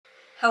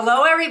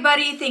Hello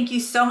everybody, thank you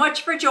so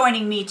much for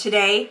joining me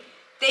today.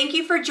 Thank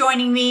you for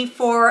joining me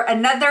for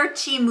another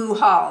Temu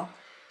haul.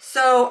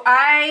 So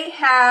I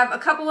have a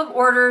couple of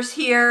orders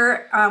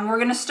here. We're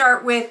going to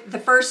start with the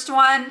first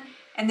one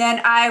and then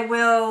I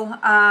will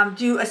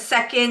do a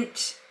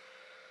second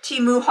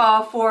Temu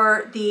haul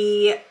for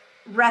the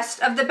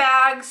rest of the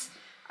bags.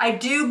 I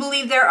do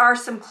believe there are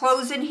some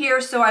clothes in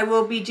here, so I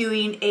will be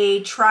doing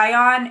a try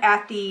on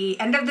at the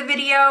end of the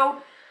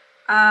video.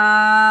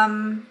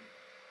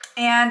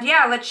 And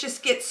yeah, let's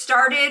just get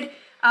started.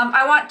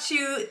 I want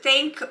to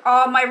thank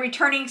all my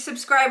returning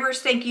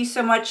subscribers. Thank you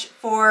so much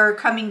for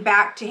coming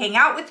back to hang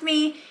out with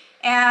me.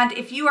 And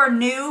if you are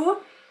new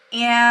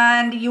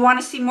and you want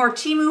to see more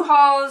Temu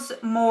hauls,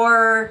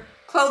 more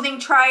clothing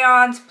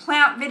try-ons,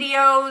 plant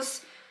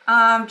videos,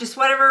 just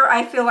whatever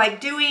I feel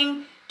like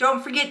doing,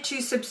 don't forget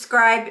to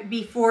subscribe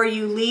before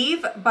you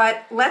leave.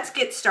 But let's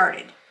get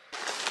started.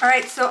 All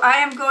right, so I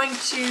am going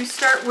to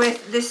start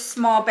with this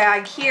small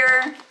bag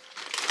here.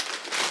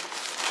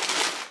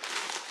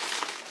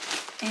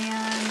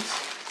 And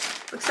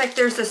looks like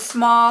there's a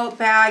small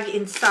bag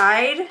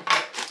inside.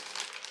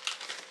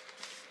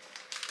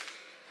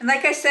 And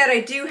like I said,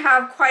 I do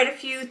have quite a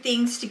few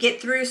things to get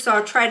through, so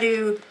I'll try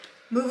to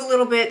move a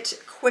little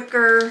bit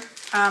quicker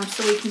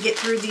so we can get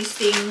through these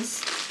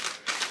things.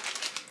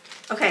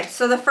 Okay,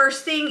 so the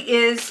first thing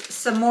is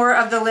some more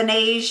of the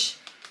Laneige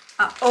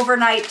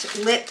overnight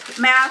lip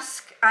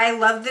mask. I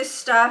love this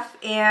stuff,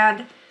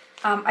 and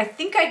I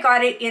think I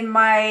got it in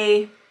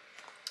my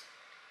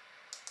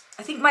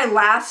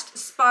last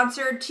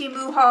sponsored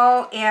Temu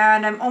haul,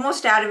 and I'm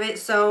almost out of it,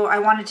 so I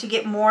wanted to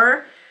get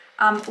more.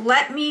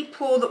 Let me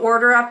pull the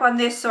order up on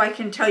this so I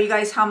can tell you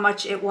guys how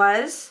much it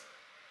was.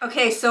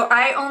 Okay, so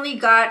I only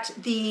got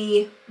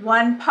the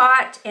one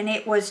pot and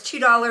it was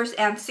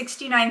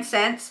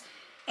 $2.69,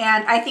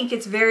 and I think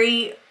it's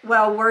very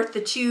well worth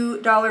the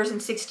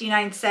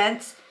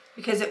 $2.69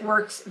 because it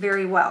works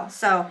very well.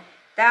 So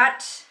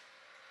that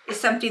is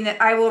something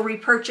that I will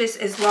repurchase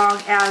as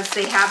long as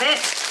they have it.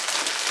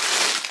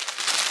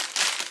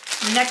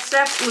 Next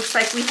up, looks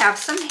like we have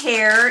some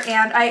hair,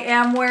 and I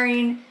am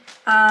wearing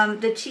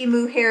the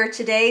Temu hair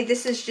today.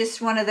 This is just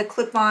one of the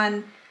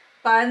clip-on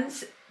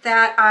buns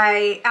that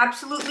I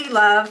absolutely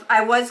love.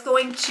 I was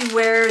going to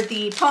wear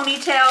the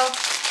ponytail,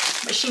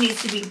 but she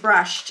needs to be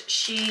brushed.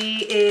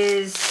 She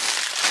is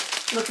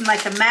looking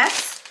like a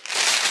mess,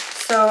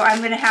 so I'm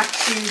going to have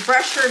to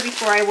brush her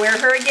before I wear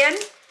her again.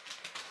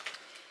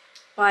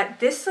 But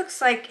this looks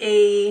like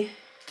a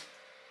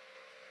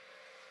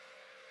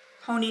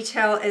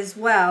ponytail as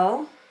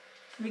well.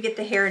 Let me get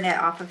the hairnet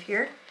off of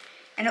here.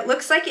 And it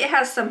looks like it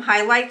has some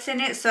highlights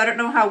in it, so I don't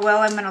know how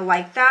well I'm gonna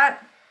like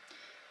that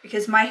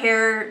because my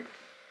hair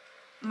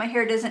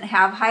doesn't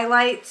have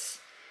highlights.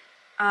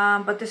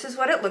 But this is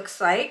what it looks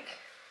like.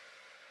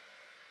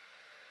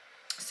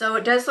 So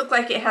it does look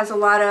like it has a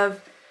lot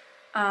of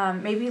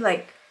maybe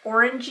like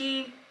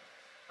orangey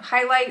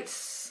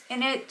highlights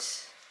in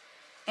it,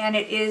 and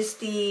it is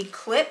the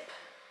clip.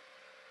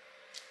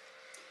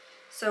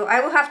 So I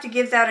will have to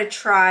give that a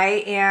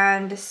try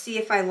and see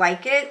if I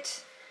like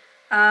it.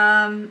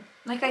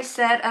 Like I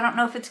said, I don't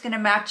know if it's going to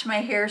match my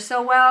hair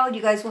so well.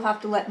 You guys will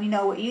have to let me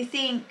know what you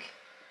think.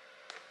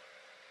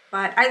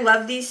 But I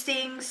love these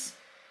things.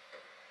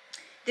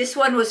 This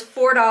one was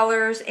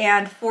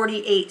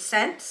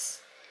 $4.48.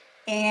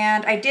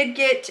 And I did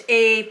get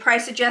a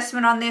price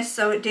adjustment on this,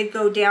 so it did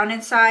go down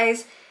in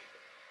size.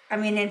 I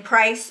mean, in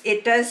price.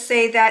 It does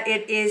say that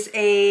it is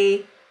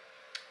a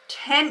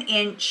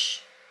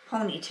 10-inch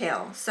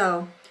ponytail.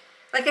 So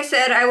like I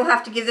said, I will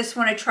have to give this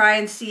one a try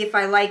and see if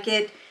I like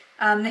it.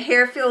 The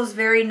hair feels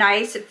very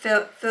nice. It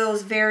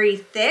feels very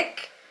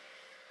thick.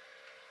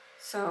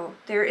 So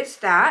there is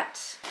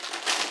that.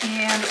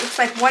 And it looks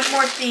like one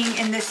more thing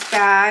in this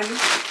bag.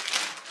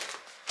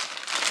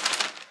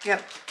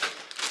 Yep.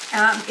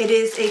 It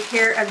is a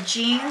pair of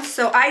jeans.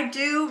 So I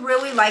do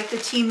really like the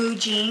Temu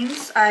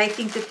jeans. I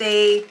think that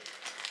they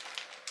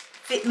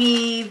fit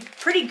me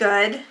pretty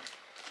good.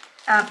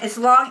 As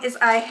long as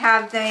I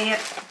have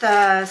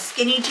the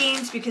skinny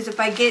jeans, because if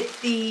I get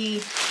the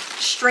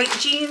straight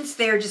jeans,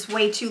 they're just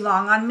way too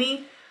long on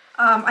me.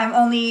 I'm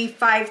only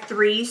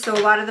 5'3", so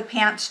a lot of the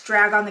pants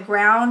drag on the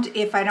ground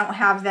if I don't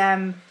have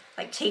them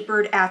like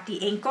tapered at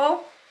the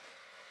ankle.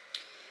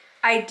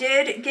 I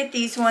did get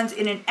these ones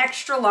in an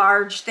extra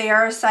large. They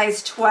are a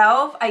size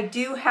 12. I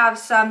do have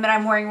some that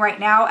I'm wearing right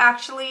now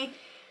actually,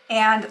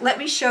 and let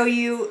me show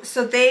you.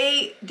 So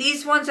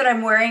these ones that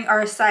I'm wearing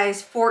are a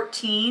size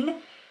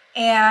 14.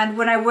 And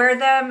when I wear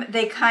them,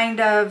 they kind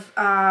of,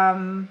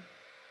 I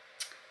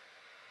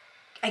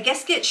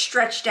guess get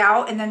stretched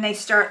out, and then they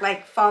start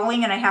like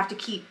falling, and I have to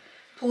keep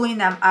pulling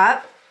them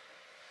up.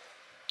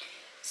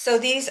 So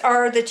these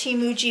are the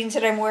Temu jeans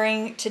that I'm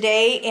wearing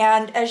today.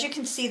 And as you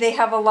can see, they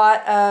have a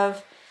lot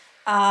of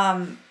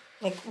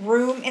like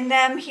room in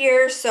them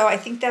here. So I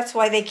think that's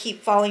why they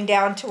keep falling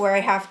down to where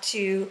I have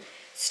to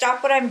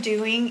stop what I'm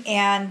doing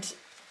and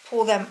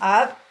pull them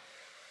up.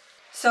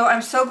 So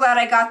I'm so glad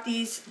I got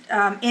these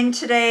in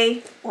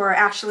today, or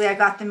actually I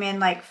got them in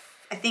like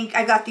I think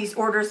I got these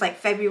orders like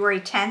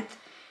February 10th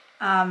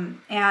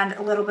and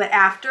a little bit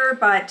after,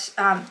 but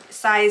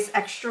size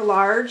extra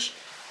large.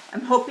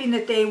 I'm hoping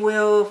that they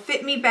will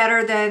fit me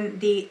better than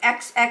the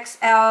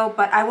XXL,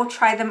 but I will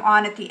try them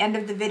on at the end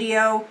of the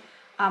video.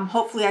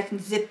 Hopefully I can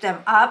zip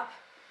them up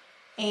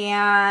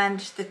and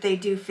that they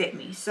do fit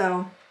me.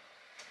 So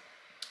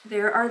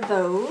there are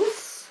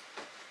those.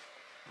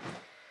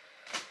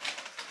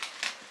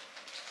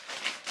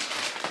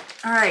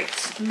 All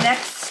right,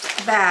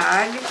 next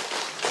bag.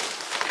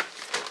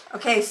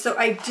 Okay, so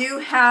I do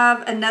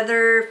have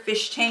another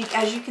fish tank.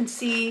 As you can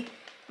see,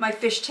 my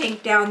fish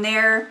tank down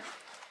there.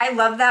 I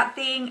love that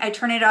thing. I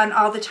turn it on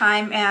all the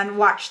time and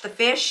watch the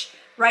fish.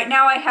 Right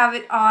now I have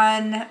it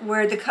on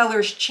where the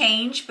colors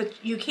change, but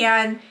you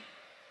can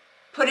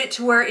put it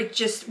to where it's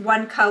just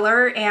one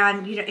color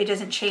and it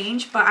doesn't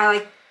change, but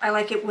I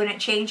like it when it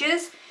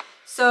changes.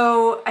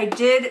 So I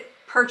did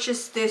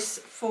purchase this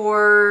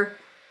for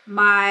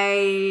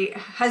my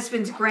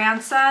husband's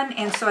grandson,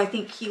 and so I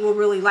think he will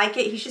really like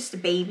it. He's just a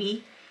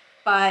baby,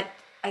 but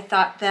I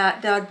thought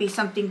that would be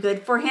something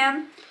good for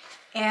him.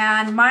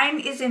 And mine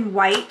is in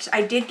white.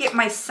 I did get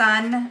my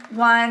son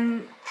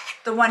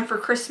the one for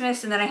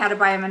Christmas, and then I had to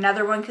buy him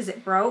another one because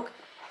it broke.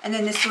 And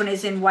then this one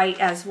is in white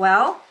as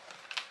well.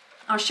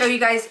 I'll show you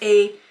guys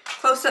a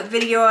close-up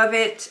video of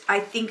it. I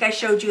think I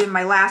showed you in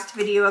my last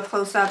video a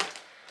close-up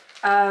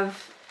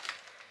of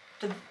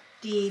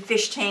the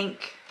fish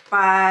tank,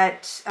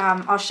 but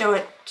I'll show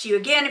it to you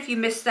again if you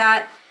missed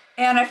that.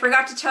 And I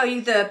forgot to tell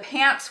you the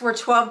pants were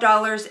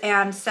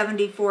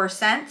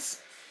 $12.74.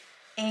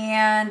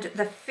 And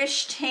the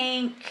fish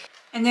tank,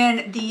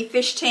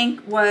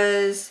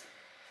 was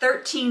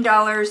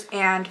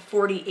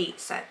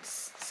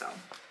 $13.48. So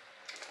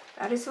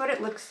that is what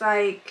it looks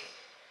like.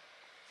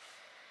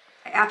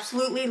 I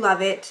absolutely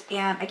love it,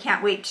 and I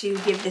can't wait to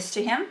give this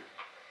to him.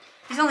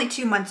 He's only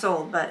 2 months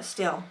old, but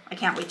still, I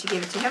can't wait to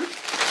give it to him.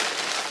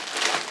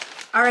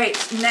 All right,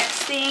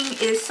 next thing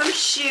is some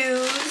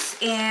shoes,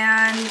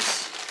 and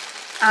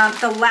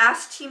the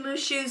last Temu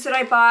shoes that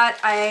I bought,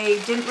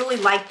 I didn't really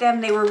like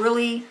them. They were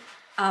really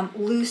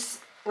loose,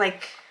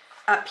 like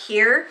up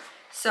here,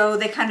 so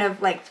they kind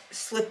of like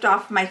slipped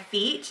off my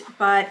feet,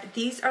 but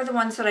these are the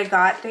ones that I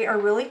got. They are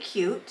really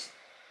cute.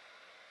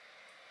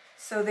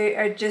 So they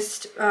are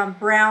just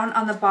brown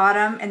on the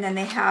bottom, and then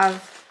they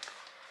have,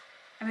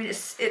 I mean,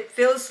 it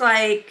feels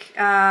like,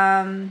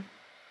 kind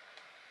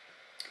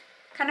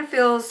of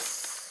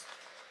feels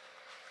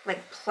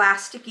like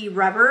plasticky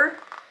rubber.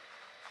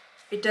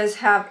 It does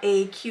have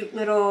a cute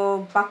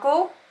little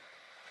buckle,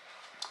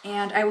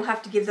 and I will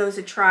have to give those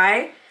a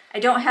try. I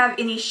don't have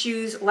any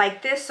shoes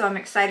like this, so I'm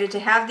excited to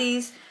have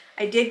these.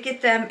 I did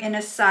get them in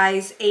a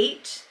size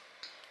 8,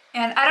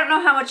 and I don't know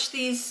how much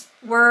these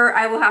were.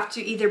 I will have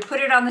to either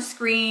put it on the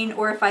screen,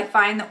 or if I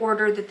find the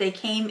order that they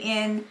came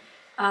in,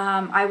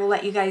 I will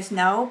let you guys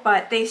know.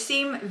 But they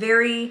seem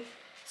very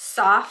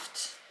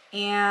soft,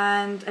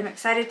 and I'm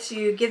excited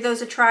to give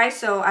those a try,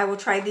 so I will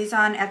try these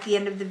on at the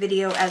end of the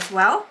video as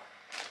well.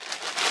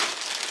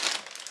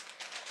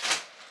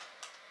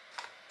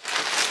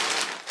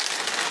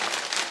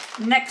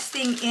 Next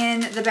thing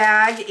in the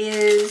bag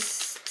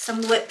is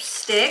some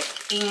lipstick,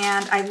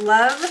 and I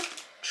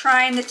love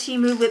trying the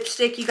Temu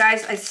lipstick. You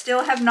guys, I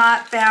still have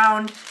not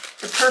found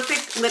the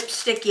perfect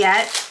lipstick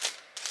yet,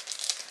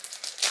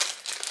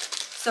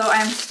 so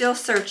I'm still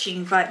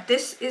searching, but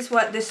this is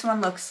what this one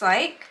looks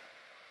like.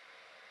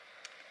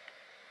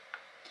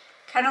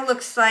 Kind of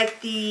looks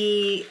like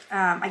the,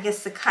 I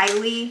guess the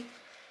Kylie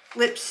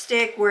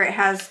lipstick, where it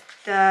has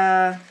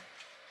the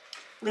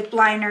lip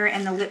liner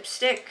and the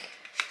lipstick.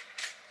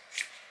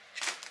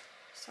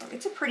 So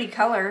it's a pretty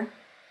color.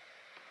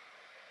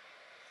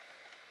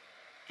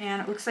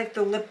 And it looks like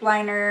the lip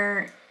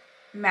liner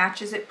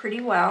matches it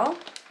pretty well.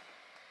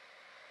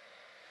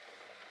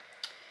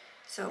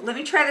 So let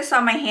me try this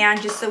on my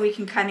hand just so we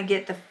can kind of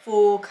get the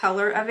full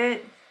color of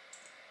it.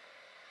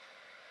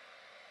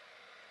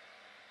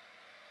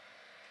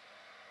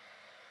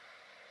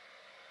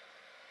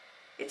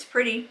 It's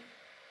pretty.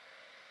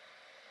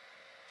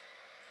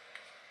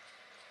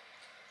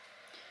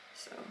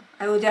 So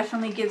I will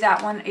definitely give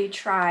that one a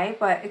try,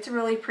 but it's a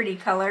really pretty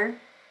color.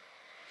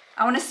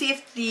 I want to see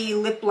if the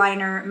lip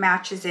liner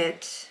matches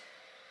it.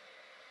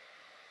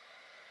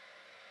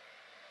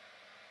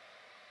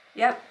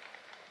 Yep.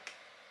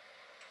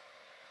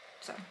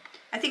 So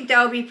I think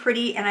that will be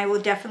pretty, and I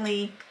will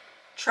definitely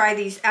try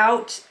these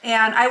out.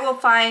 And I will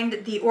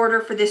find the order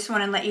for this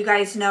one and let you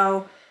guys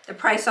know the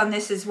price on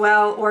this as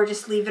well, or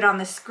just leave it on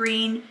the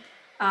screen.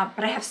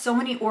 But I have so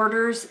many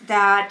orders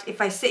that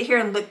if I sit here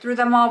and look through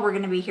them all, we're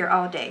going to be here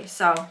all day.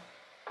 So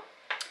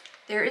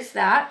there is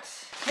that.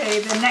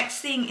 Okay, the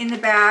next thing in the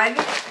bag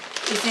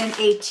is in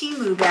a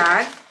Temu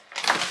bag.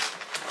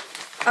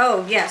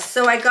 Oh yes,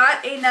 so I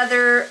got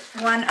another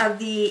one of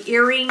the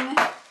earring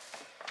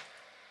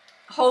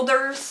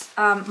holders.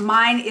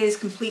 Mine is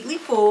completely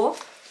full,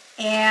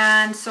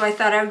 and so I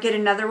thought I would get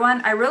another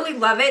one. I really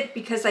love it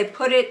because I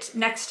put it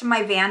next to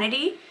my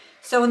vanity,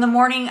 So in the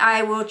morning,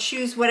 I will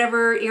choose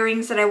whatever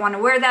earrings that I want to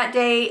wear that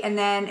day. And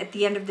then at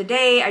the end of the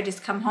day, I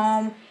just come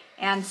home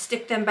and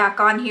stick them back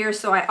on here.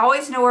 So I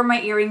always know where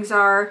my earrings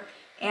are,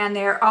 and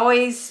they're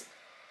always,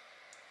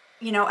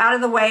 you know, out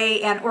of the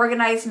way and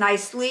organized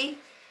nicely.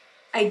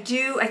 I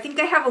think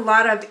I have a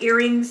lot of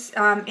earrings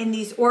in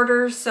these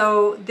orders,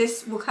 so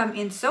this will come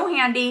in so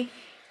handy,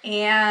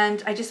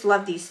 and I just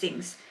love these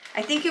things.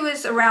 I think it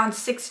was around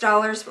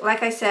 $6, but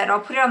like I said, I'll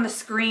put it on the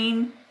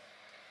screen,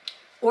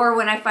 or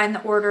when I find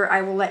the order,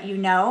 I will let you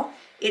know.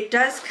 It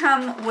does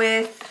come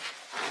with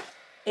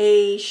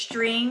a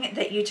string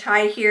that you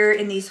tie here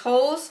in these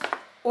holes,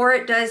 or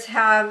it does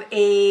have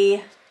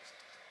a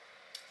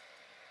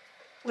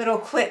little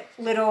clip,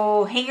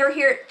 little hanger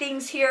here,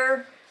 things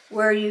here,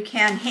 where you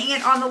can hang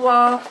it on the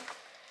wall.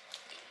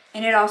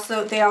 And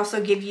they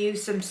also give you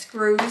some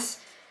screws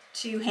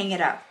to hang it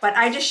up. But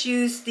I just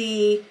use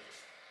the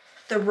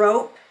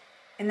rope,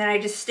 and then I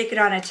just stick it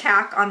on a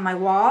tack on my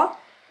wall,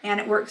 and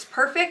it works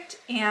perfect.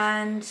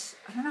 And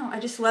I don't know, I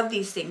just love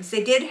these things.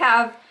 They did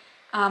have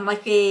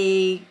like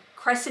a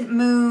crescent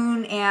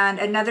moon and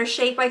another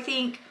shape, I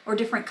think, or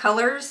different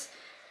colors,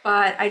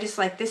 but I just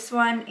like this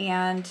one,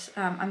 and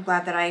I'm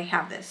glad that I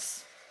have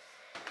this.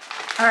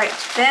 All right,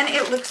 then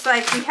it looks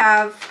like we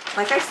have,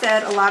 like I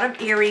said, a lot of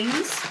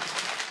earrings,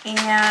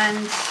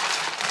 and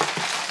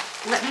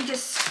let me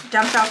just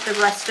dump out the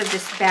rest of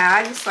this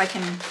bag so I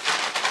can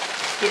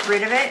get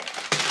rid of it.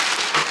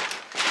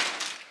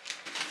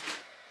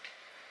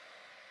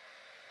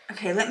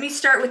 Okay, let me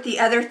start with the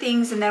other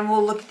things, and then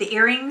we'll look at the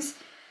earrings.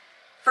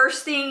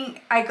 First thing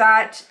I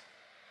got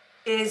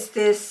is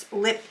this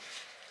lip,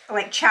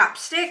 like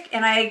chapstick,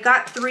 and I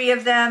got 3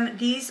 of them.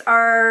 These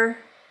are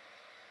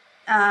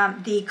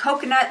the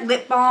coconut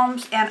lip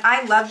balms, and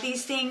I love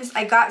these things.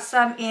 I got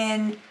some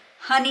in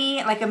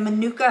honey, like a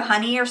Manuka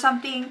honey or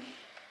something,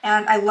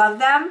 and I love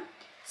them.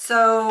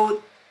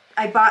 So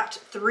I bought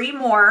 3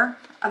 more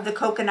of the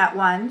coconut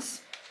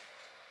ones.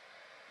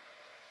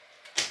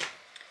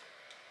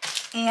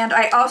 And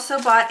I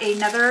also bought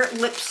another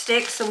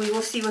lipstick, so we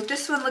will see what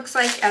this one looks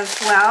like as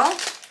well.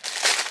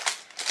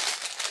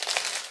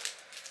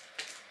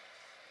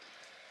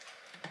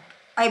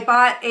 I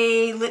bought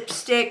a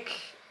lipstick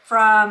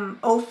from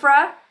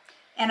Ofra,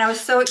 and I was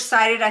so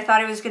excited. I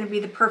thought it was going to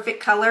be the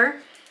perfect color,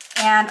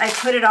 and I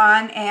put it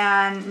on,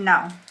 and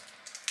no.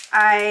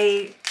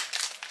 It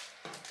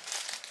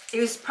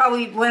was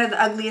probably one of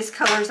the ugliest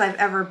colors I've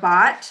ever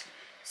bought.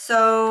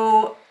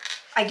 So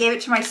I gave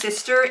it to my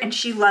sister, and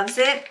she loves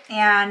it,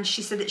 and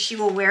she said that she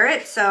will wear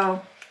it,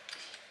 so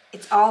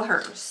it's all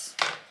hers.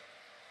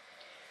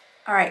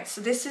 All right,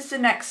 so this is the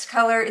next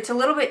color. It's a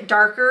little bit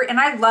darker, and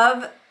I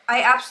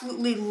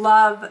absolutely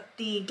love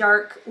the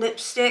dark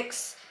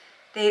lipsticks.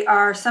 They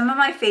are some of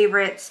my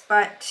favorites,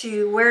 but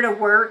to wear to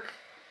work,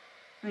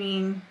 I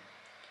mean,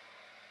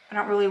 I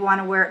don't really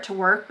want to wear it to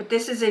work, but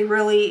this is a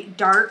really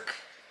dark.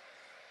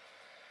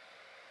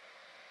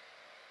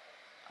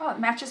 Oh, it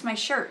matches my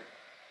shirt.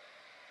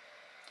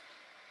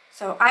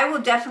 So I will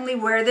definitely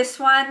wear this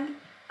one,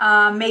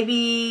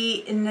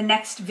 maybe in the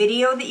next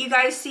video that you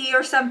guys see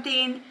or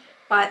something,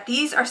 but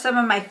these are some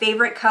of my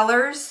favorite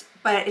colors,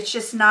 but it's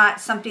just not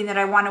something that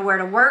I want to wear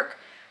to work.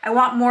 I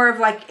want more of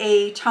like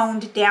a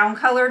toned down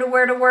color to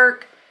wear to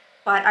work,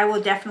 but I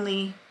will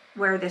definitely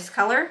wear this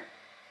color.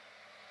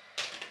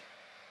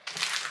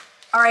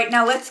 All right,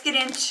 now let's get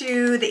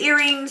into the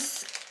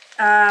earrings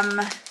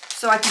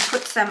so I can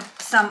put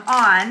some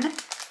on.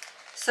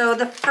 So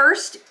the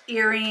first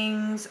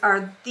earrings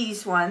are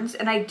these ones,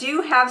 and I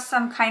do have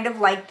some kind of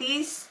like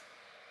these,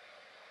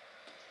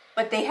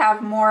 but they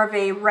have more of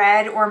a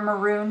red or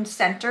maroon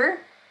center.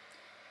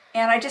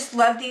 And I just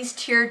love these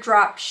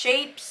teardrop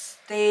shapes.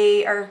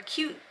 They are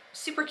cute,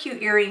 super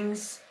cute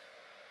earrings.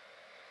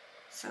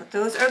 So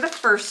those are the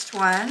first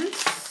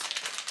ones.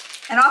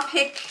 And I'll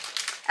pick,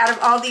 out of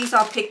all these,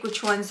 I'll pick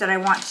which ones that I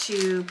want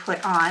to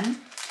put on.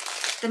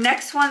 The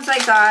next ones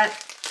I got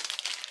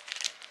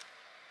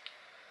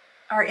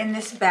are in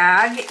this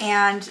bag,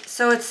 and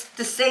so it's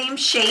the same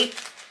shape,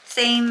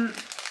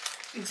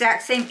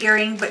 exact same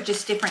earring, but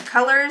just different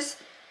colors.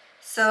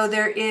 So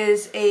there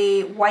is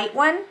a white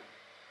one,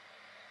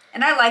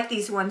 and I like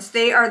these ones.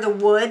 They are the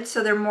wood,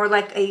 so they're more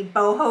like a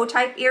boho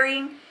type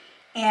earring,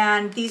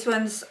 and these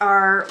ones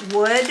are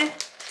wood.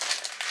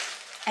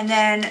 And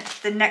then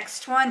the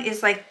next one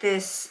is like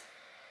this,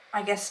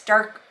 I guess,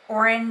 dark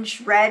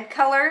orange red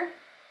color,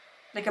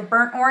 like a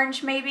burnt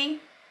orange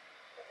maybe.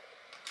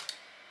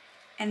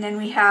 And then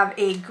we have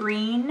a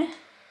green.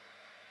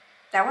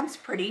 That one's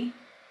pretty.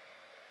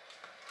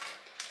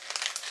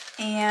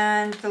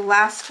 And the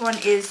last one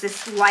is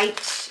this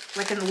light,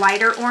 like a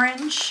lighter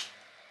orange.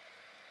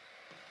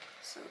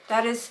 So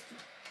that is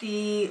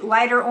the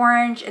lighter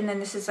orange, and then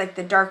this is like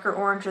the darker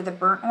orange or the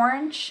burnt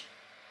orange.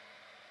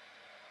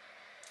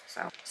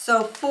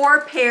 So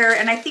 4 pair,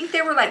 and I think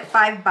they were like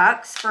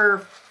 $5 for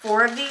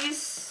 4 of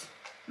these.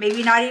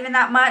 Maybe not even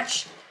that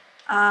much.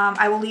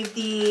 I will leave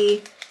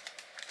the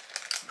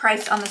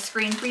price on the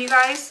screen for you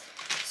guys.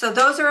 So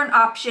those are an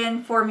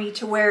option for me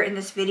to wear in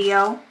this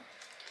video.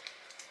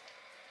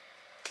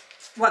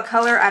 what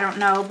color, I don't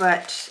know,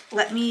 but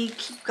let me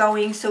keep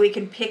going so we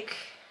can pick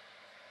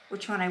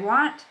which one I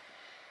want.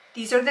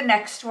 These are the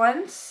next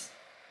ones.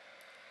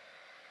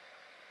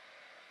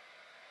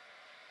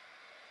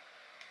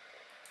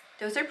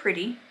 Those are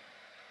pretty.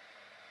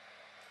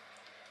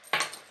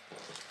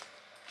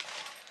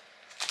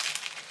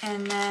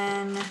 And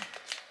then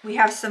we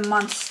have some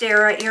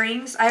Monstera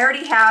earrings. I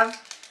already have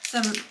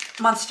some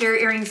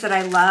Monstera earrings that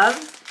I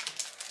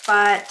love,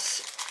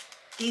 but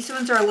these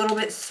ones are a little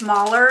bit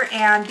smaller,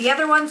 and the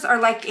other ones are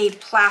like a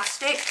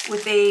plastic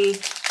with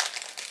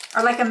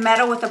or like a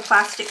metal with a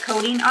plastic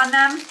coating on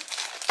them.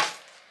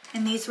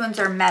 And these ones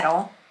are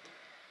metal.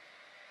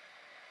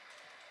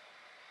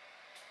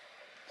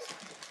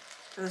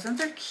 Those ones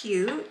are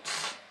cute.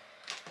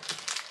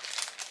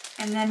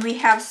 And then we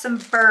have some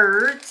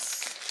birds.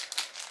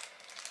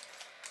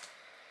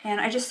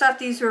 And I just thought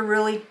these were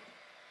really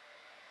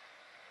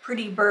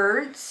pretty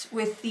birds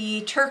with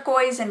the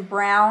turquoise and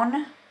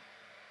brown.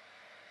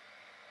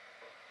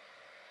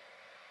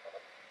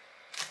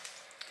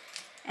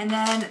 And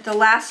then the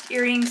last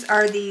earrings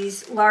are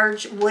these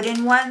large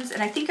wooden ones,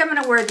 and I think I'm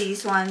going to wear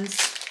these ones.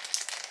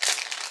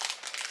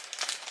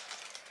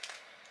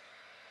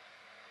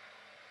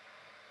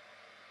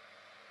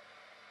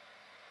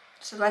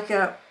 So like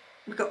an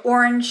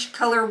orange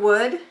color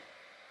wood.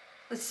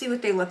 Let's see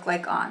what they look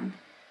like on.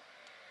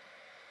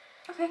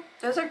 Okay,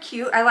 those are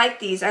cute. I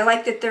like these. I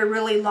like that they're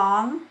really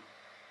long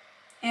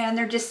and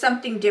they're just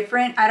something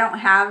different. I don't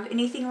have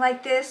anything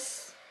like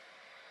this.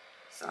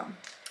 So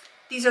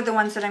these are the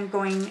ones that I'm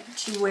going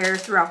to wear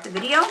throughout the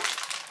video.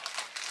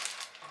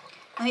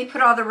 Let me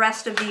put all the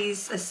rest of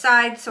these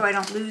aside so I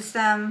don't lose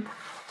them.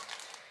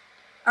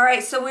 All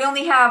right, so we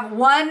only have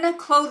one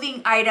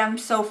clothing item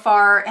so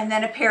far and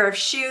then a pair of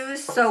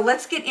shoes. So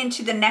let's get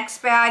into the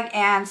next bag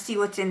and see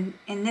what's in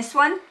this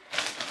one.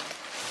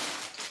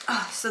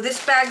 Oh, so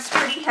this bag's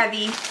pretty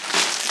heavy.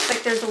 Looks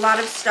like there's a lot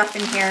of stuff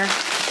in here.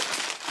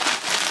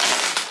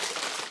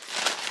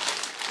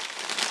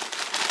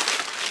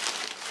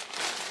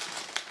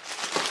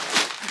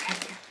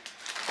 Okay.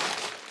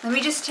 Let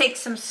me just take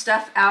some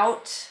stuff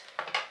out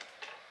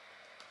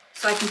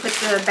so I can put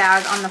the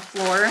bag on the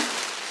floor.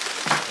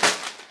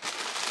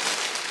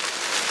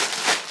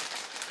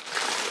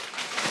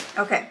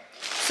 Okay,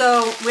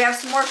 so we have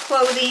some more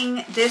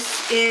clothing.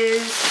 This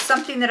is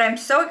something that I'm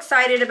so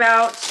excited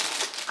about.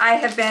 I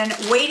have been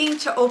waiting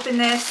to open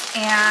this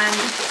and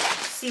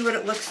see what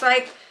it looks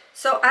like.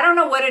 So I don't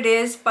know what it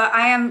is, but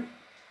I am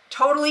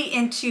totally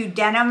into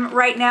denim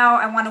right now.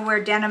 I want to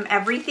wear denim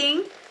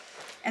everything.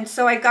 And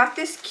so I got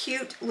this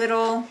cute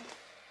little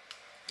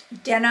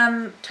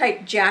denim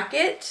type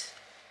jacket.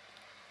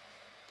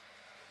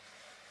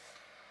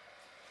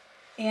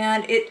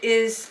 And it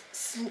is,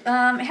 it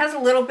has a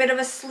little bit of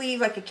a sleeve,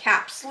 like a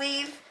cap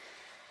sleeve,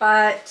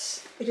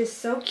 but it is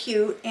so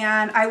cute.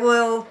 And I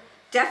will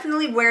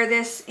definitely wear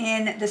this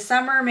in the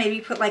summer,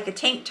 maybe put like a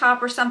tank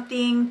top or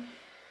something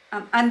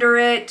under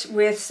it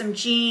with some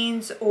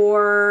jeans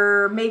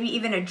or maybe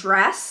even a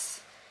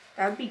dress.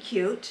 That would be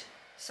cute.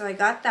 So I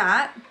got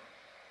that.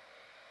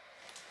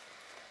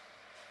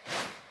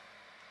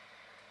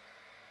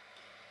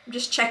 I'm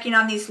just checking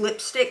on these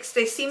lipsticks.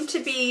 They seem to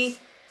be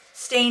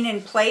staying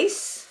in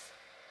place,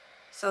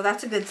 so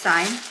that's a good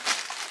sign.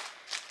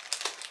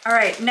 All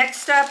right,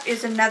 next up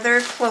is another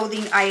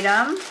clothing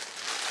item.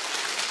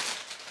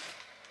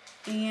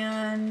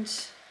 And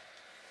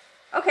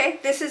okay,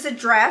 this is a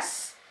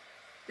dress.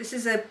 This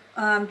is a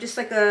just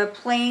like a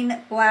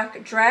plain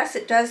black dress.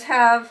 It does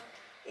have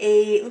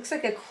it looks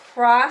like a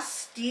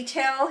cross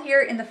detail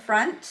here in the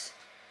front.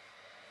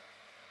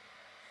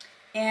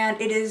 And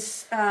it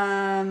is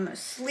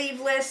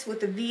sleeveless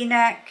with a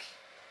V-neck,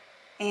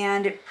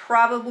 and it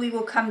probably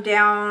will come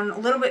down a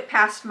little bit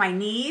past my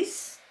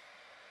knees,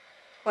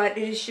 but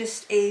it is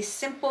just a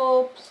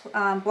simple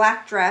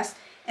black dress.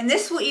 And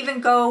this will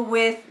even go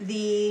with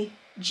the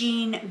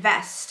jean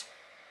vest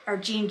or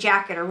jean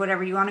jacket or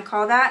whatever you want to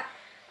call that.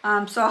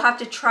 So I'll have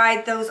to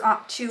try those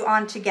two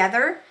on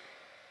together,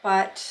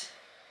 but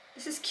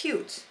this is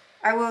cute.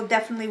 I will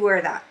definitely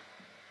wear that.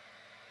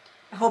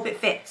 I hope it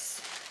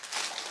fits.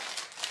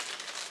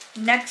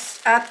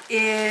 Next up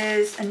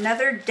is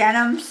another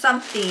denim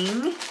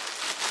something,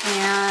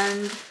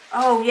 and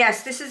oh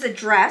yes, this is a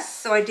dress.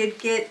 So I did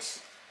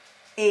get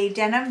a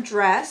denim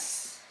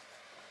dress.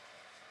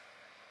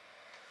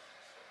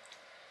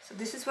 So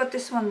this is what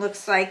this one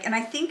looks like, and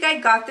I think I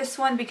got this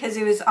one because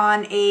it was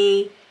on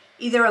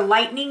either a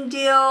lightning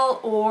deal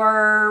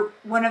or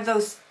one of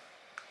those,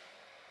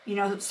 you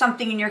know,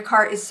 something in your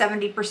cart is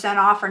 70%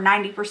 off or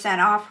 90%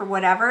 off or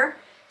whatever.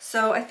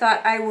 So I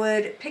thought I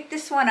would pick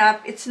this one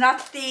up. It's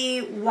not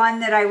the one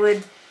that I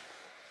would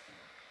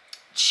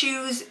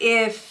choose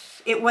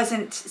if it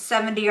wasn't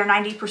 70 or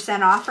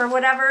 90% off or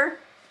whatever,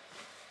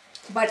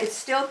 but it's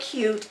still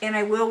cute and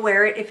I will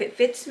wear it if it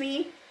fits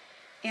me.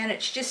 And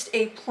it's just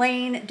a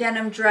plain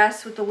denim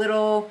dress with a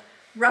little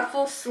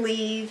ruffle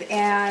sleeve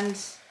and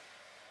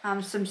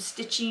some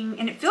stitching,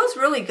 and it feels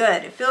really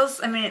good. It feels,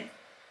 I mean, it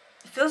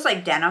feels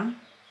like denim.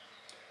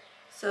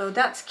 So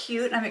that's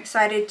cute. I'm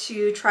excited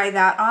to try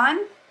that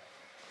on.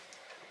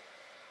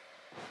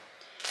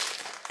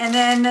 And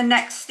then the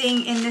next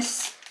thing in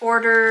this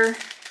order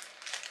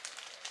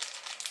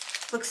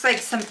looks like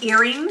some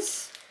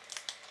earrings,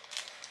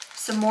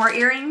 some more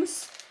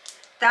earrings.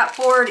 That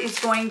board is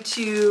going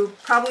to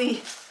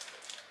probably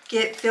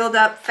get filled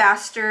up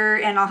faster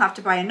and I'll have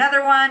to buy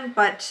another one.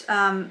 But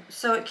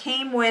so it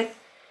came with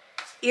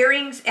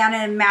earrings and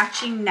a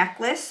matching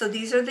necklace. So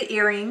these are the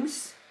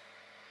earrings.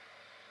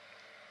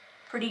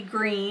 Pretty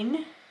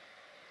green.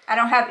 I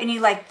don't have any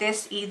like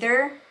this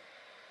either.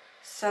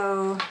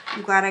 So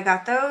I'm glad I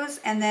got those.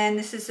 And then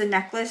this is the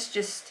necklace,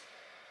 just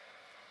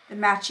the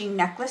matching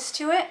necklace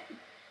to it.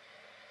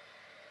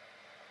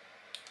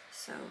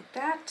 So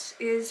that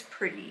is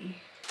pretty.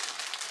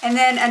 And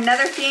then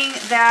another thing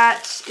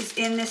that is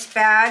in this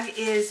bag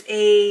is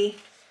a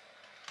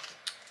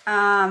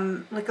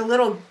like a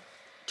little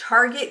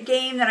Target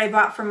game that I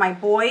bought for my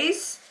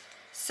boys.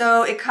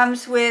 So it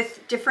comes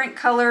with different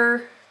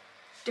colored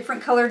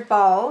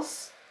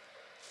balls,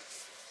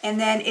 and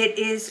then it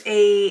is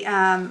a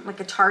like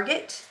a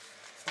target.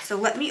 So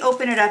let me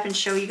open it up and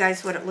show you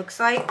guys what it looks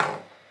like.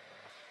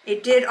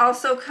 It did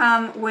also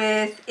come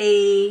with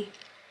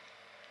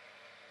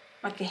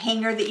like a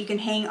hanger that you can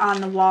hang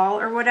on the wall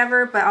or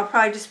whatever, but I'll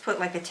probably just put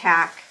like a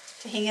tack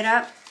to hang it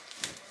up.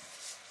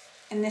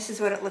 And this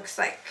is what it looks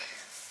like.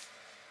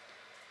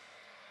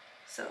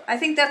 So I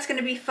think that's going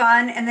to be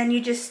fun. And then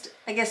you just,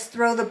 I guess,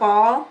 throw the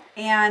ball,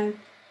 and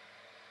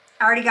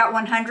I already got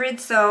 100,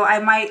 so I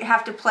might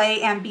have to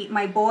play and beat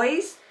my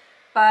boys.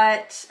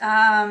 But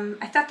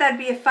I thought that'd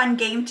be a fun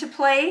game to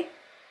play,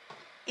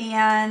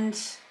 and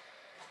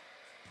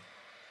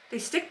they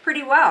stick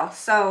pretty well.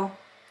 So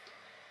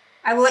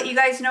I will let you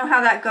guys know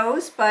how that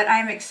goes, but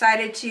I'm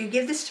excited to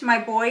give this to my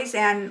boys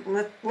and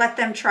let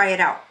them try it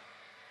out.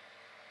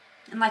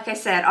 And like I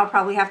said, I'll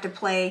probably have to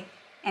play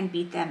and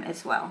beat them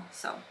as well.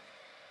 So,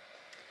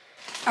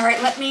 all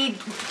right, let me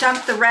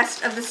dump the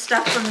rest of the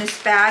stuff from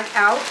this bag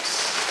out.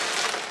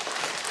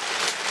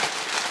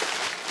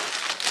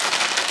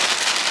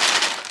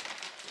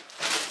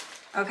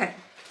 Okay,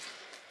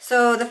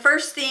 so the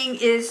first thing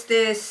is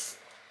this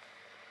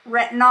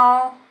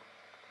retinol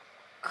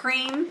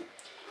cream,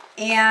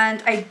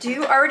 and I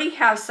do already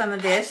have some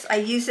of this. I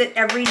use it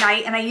every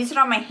night, and I use it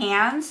on my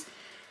hands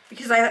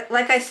because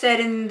like I said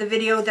in the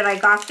video that I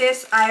got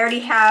this, I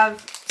already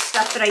have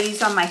stuff that I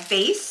use on my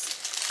face.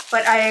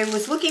 But I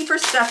was looking for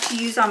stuff to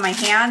use on my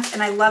hands,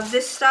 and I love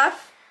this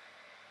stuff.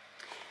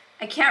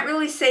 I can't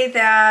really say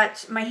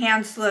that my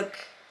hands look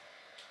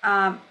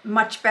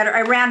much better.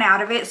 I ran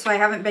out of it, so I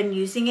haven't been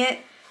using it.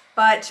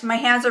 But my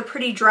hands are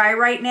pretty dry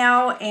right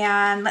now,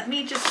 and let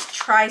me just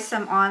try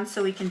some on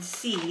so we can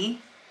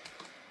see.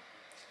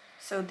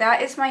 So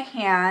that is my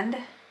hand,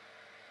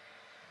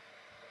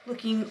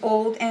 looking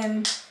old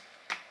and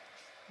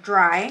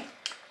dry.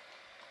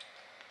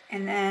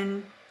 And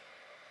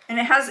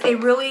it has a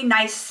really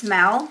nice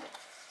smell,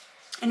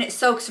 and it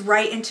soaks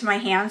right into my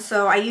hands.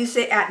 So I use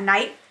it at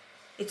night.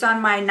 It's on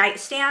my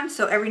nightstand,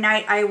 so every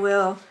night I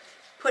will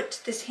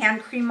put this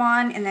hand cream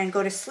on and then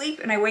go to sleep,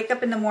 and I wake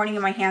up in the morning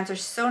and my hands are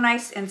so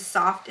nice and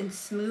soft and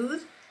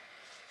smooth.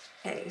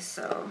 Okay,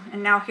 so,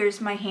 and now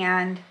here's my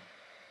hand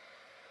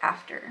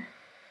after.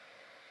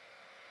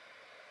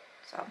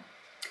 So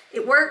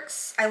it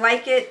works. I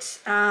like it.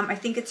 I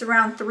think it's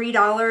around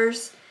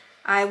 $3.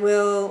 I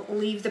will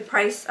leave the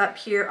price up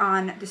here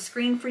on the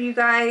screen for you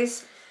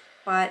guys,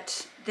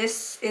 but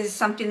this is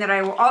something that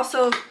I will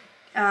also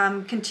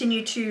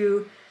continue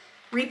to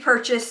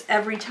repurchase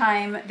every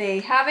time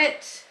they have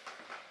it.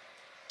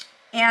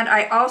 And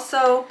I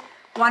also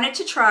wanted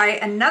to try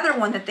another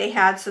one that they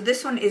had. So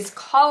this one is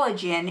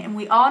collagen, and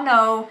we all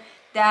know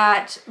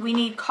that we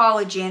need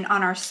collagen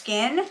on our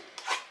skin.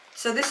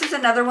 So this is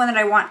another one that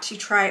I want to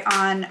try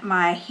on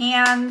my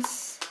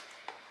hands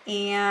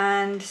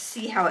and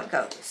see how it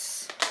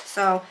goes.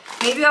 So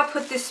maybe I'll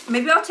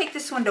take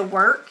this one to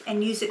work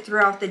and use it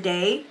throughout the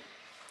day,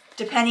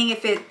 depending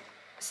if it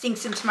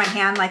sinks into my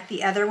hand like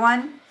the other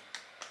one.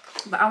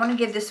 But I want to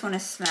give this one a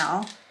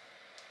smell.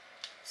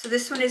 So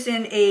this one is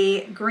in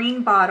a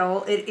green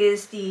bottle. It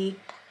is the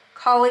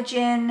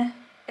Collagen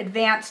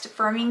Advanced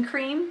Firming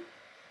Cream.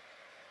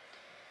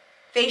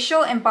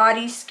 Facial and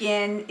body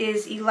skin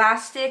is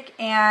elastic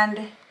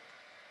and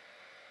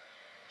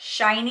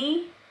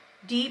shiny,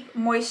 deep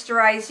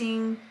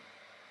moisturizing,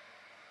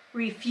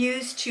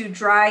 refuse to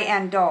dry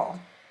and dull.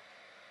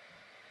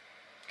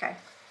 Okay.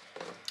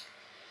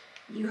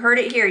 You heard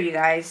it here, you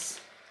guys.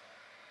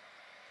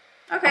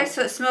 Okay,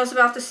 so it smells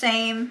about the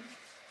same.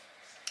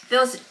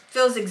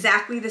 Feels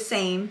exactly the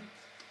same.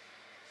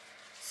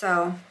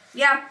 So,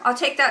 yeah, I'll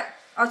take that.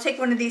 I'll take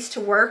one of these to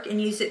work and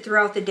use it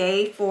throughout the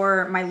day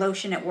for my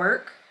lotion at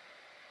work.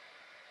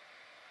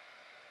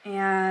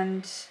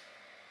 And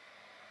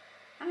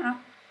I don't know.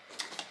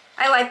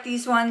 I like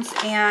these ones,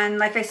 and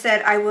like I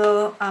said, I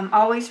will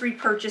always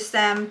repurchase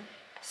them.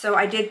 So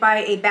I did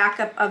buy a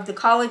backup of the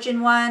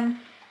collagen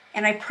one,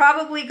 and I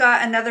probably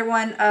got another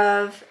one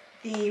of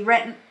the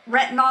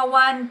retinol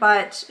one,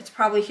 but it's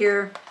probably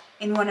here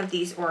in one of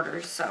these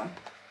orders, so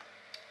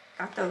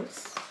got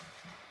those.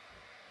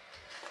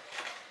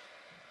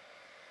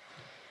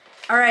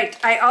 All right,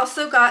 I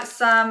also got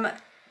some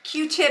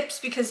Q-tips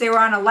because they were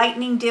on a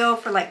lightning deal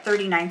for like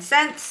 39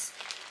 cents,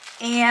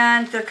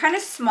 and they're kind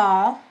of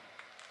small.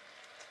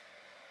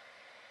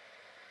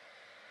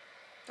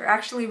 They're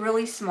actually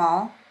really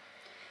small,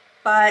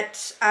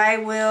 but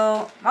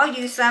I'll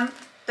use them.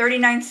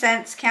 39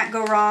 cents, can't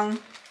go wrong.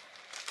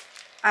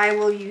 I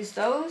will use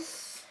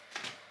those.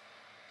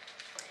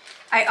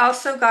 I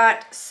also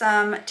got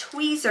some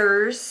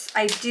tweezers.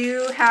 I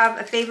do have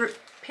a favorite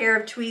pair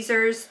of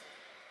tweezers,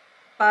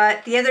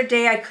 but the other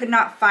day I could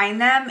not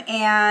find them,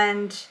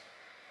 and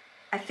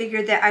I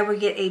figured that I would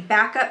get a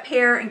backup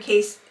pair in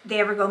case they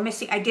ever go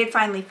missing. I did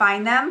finally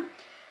find them,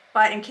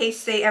 but in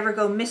case they ever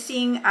go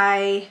missing,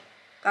 I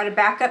got a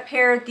backup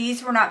pair.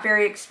 These were not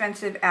very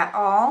expensive at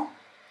all.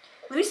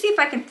 Let me see if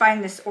I can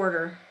find this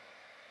order.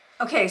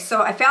 Okay,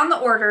 so I found the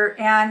order,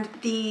 and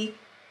the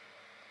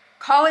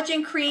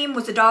collagen cream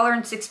was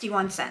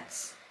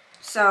 $1.61.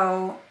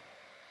 So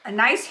a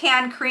nice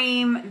hand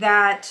cream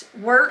that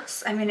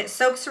works. I mean, it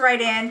soaks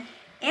right in,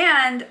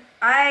 and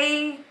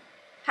I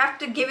have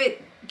to give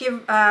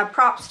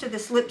props to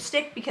this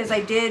lipstick because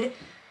I did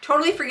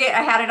totally forget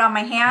I had it on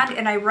my hand,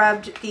 and I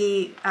rubbed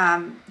the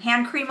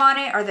hand cream on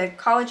it, or the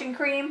collagen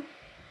cream,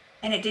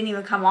 and it didn't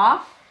even come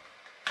off.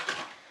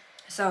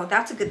 So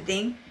that's a good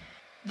thing.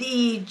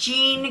 The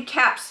jean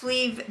cap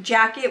sleeve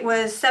jacket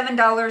was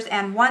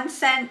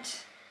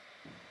 $7.01.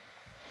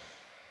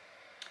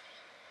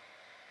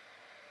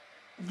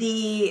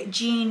 The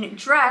jean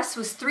dress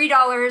was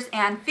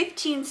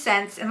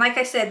 $3.15, and like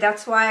I said,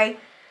 that's why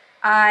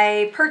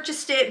I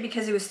purchased it,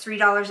 because it was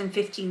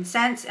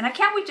 $3.15, and I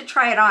can't wait to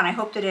try it on. I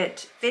hope that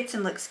it fits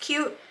and looks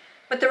cute,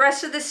 but the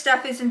rest of this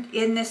stuff isn't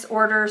in this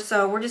order,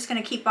 so we're just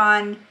going to keep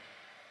on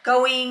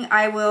going.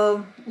 I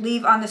will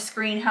leave on the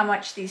screen how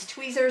much these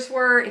tweezers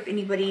were if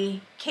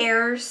anybody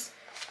cares.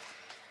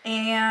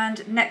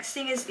 And next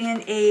thing is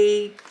in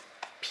a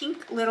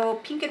pink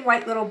and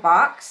white little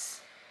box.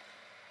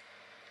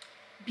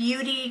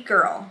 Beauty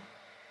Girl.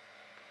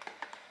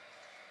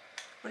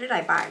 What did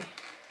I buy?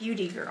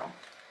 Beauty Girl.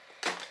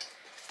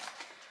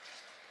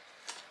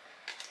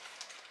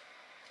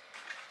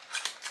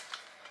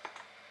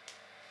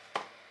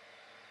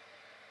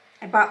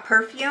 I bought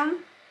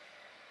perfume.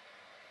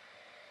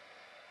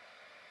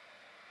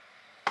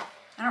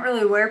 I don't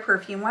really wear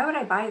perfume. Why would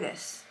I buy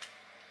this?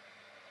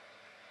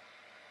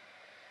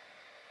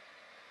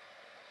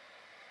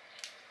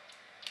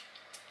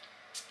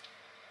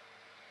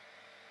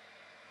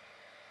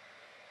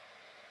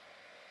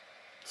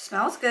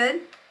 Smells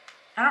good.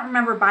 I don't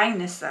remember buying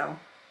this though.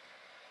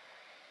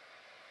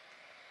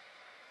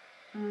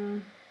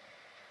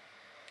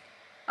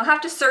 I'll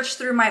have to search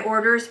through my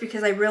orders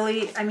because I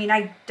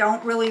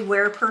don't really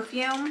wear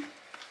perfume.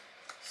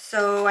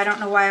 So I don't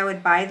know why I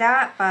would buy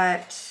that,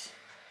 but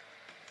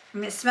I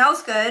mean, it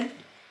smells good,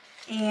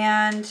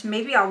 and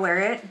maybe I'll wear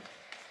it.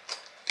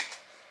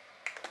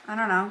 I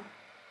don't know.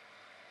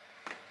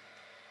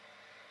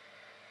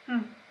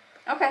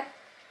 Okay.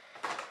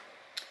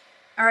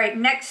 All right,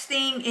 next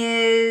thing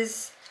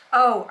is,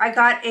 oh, I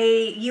got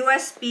a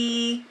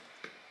USB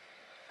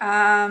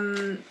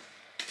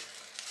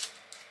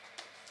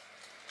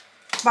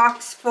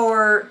box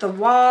for the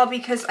wall,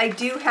 because I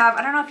do have,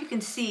 I don't know if you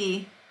can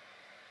see,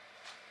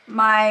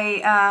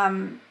 my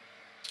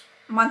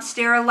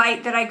Monstera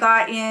light that I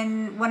got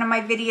in one of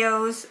my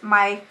videos,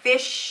 my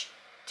fish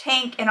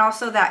tank, and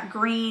also that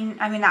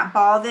that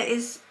ball that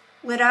is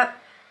lit up.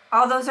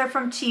 All those are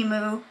from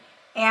Temu,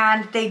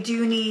 and they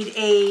do need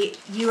a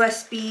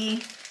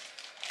USB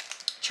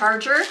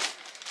charger.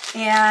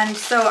 And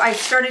so I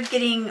started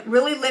getting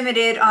really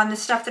limited on the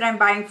stuff that I'm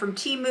buying from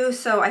Temu,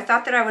 so I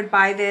thought that I would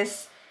buy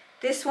this.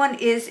 This one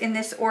is in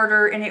this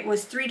order, and it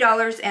was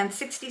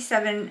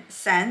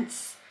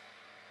 $3.67.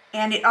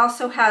 And it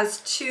also has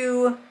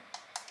 2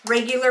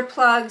 regular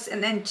plugs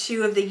and then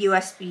 2 of the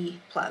USB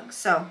plugs.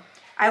 So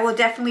I will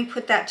definitely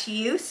put that to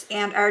use,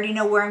 and I already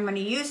know where I'm going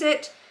to use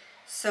it.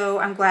 So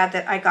I'm glad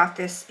that I got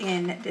this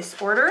in this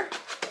order.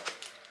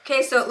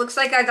 Okay, so it looks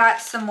like I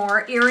got some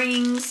more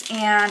earrings,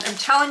 and I'm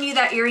telling you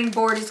that earring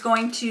board is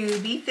going to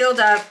be filled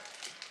up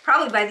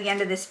probably by the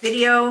end of this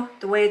video,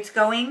 the way it's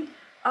going.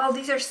 Oh,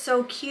 these are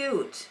so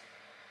cute.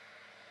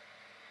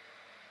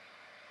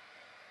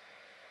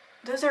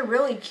 Those are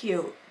really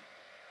cute.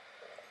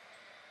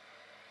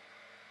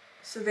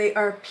 So they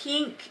are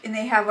pink, and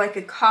they have like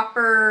a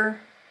copper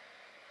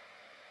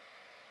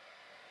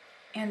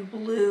and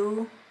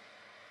blue.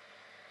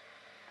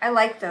 I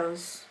like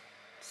those.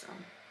 So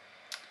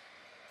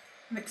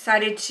I'm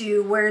excited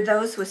to wear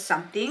those with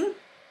something.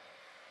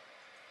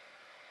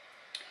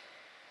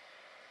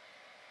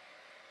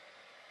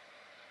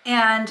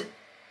 And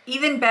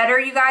even better,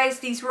 you guys,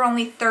 these were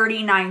only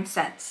 39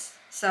 cents.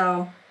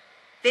 So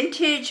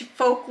vintage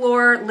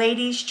folklore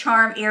ladies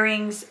charm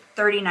earrings,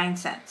 39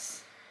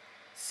 cents.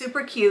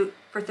 Super cute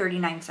for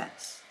 39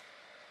 cents.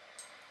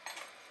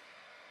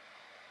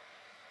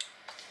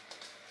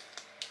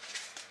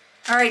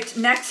 All right,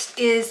 next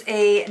is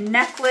a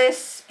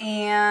necklace,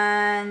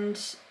 and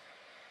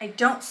I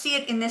don't see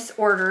it in this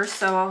order,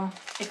 so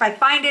if I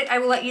find it, I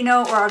will let you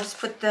know, or I'll just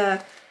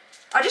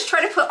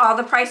try to put all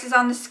the prices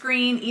on the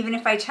screen. Even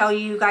if I tell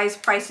you guys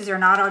prices or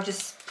not, I'll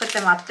just put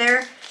them up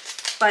there.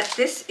 But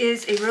this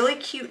is a really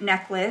cute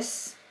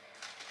necklace.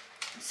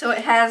 So it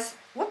has,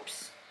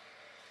 whoops.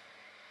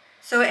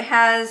 So it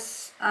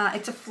has,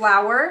 it's a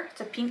flower, it's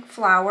a pink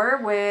flower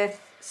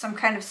with some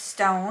kind of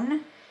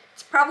stone.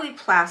 It's probably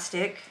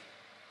plastic,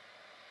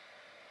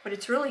 but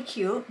it's really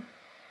cute.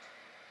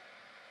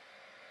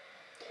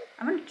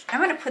 I'm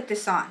gonna put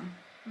this on.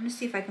 I'm gonna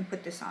see if I can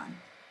put this on.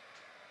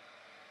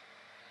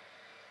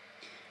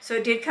 So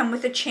it did come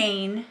with a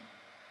chain.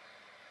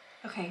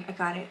 Okay, I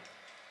got it.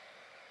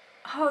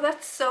 Oh,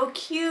 that's so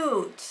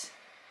cute.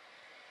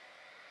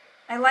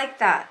 I like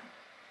that.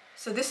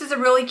 So this is a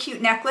really cute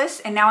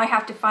necklace, and now I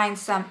have to find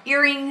some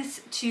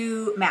earrings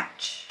to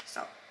match.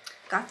 So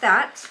got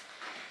that.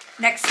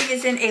 Next thing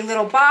is in a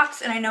little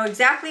box, and I know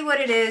exactly what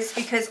it is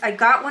because I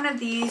got one of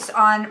these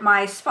on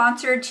my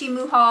sponsored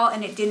Temu haul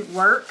and it didn't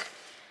work.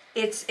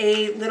 It's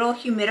a little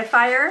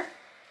humidifier,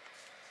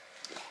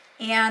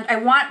 and I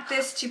want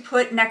this to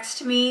put next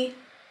to me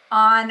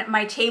on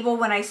my table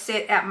when I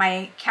sit at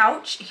my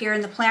couch here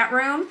in the plant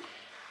room.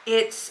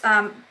 It's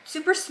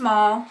super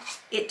small.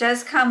 It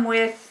does come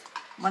with,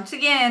 once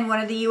again,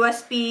 one of the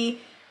USB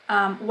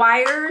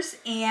wires,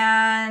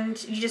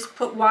 and you just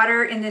put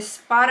water in this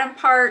bottom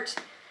part,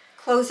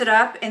 close it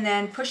up, and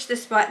then push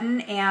this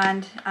button,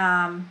 and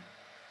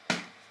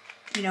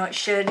you know, it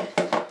should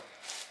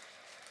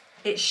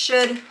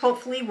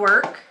hopefully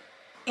work.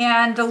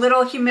 And the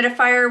little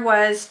humidifier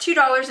was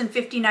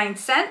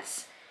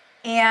 $2.59,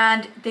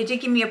 and they did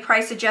give me a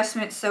price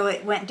adjustment, so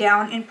it went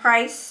down in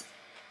price.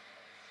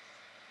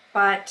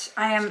 But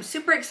I am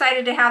super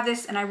excited to have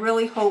this, and I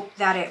really hope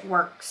that it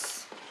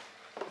works.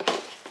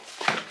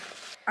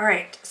 All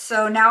right,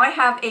 so now I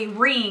have a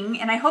ring,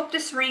 and I hope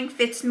this ring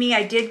fits me.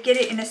 I did get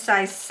it in a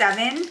size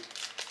 7,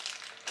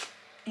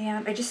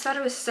 and I just thought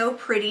it was so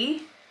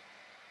pretty.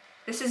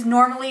 This is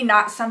normally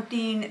not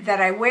something that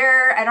I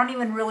wear. I don't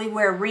even really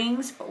wear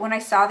rings, but when I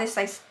saw this,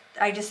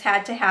 I just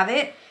had to have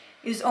it.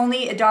 It was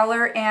only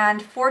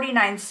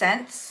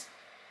 $1.49.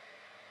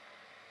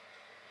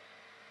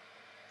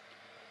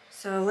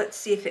 So let's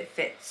see if it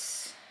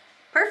fits.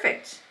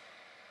 Perfect.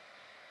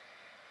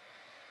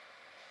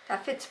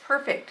 That fits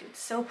perfect. It's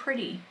so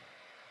pretty.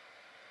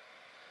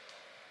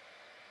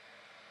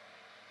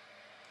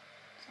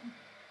 So,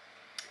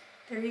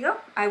 there you go.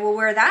 I will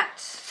wear that.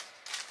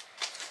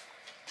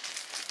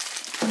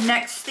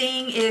 Next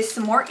thing is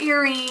some more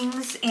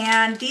earrings,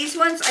 and these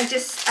ones I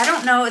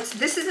don't know,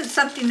 this isn't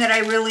something that I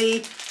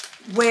really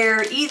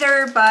wear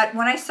either, but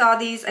when I saw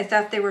these I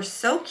thought they were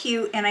so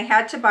cute and I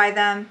had to buy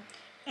them,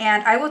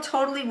 and I will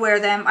totally wear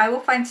them. I will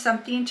find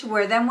something to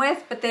wear them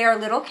with, but they are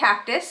little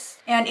cactus.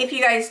 And if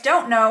you guys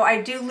don't know,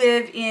 I do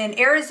live in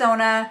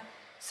Arizona,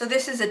 so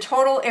this is a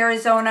total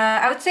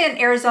Arizona, I would say an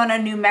Arizona,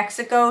 New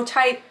Mexico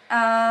type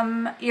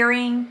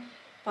earring,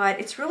 but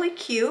it's really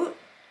cute.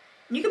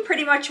 You can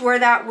pretty much wear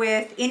that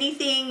with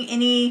anything,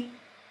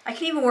 I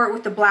can even wear it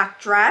with the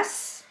black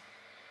dress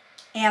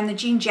and the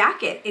jean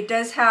jacket. It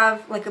does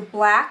have like a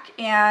black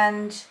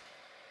and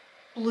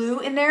blue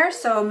in there,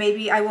 so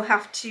maybe I will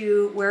have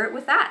to wear it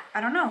with that.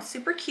 I don't know,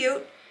 super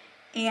cute,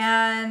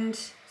 and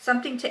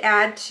something to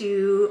add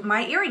to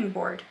my earring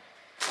board.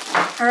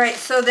 All right,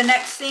 so the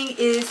next thing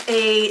is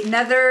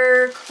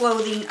another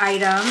clothing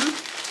item.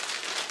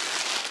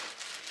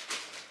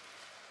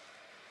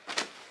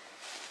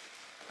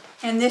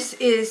 And this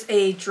is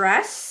a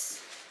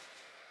dress,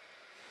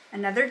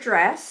 another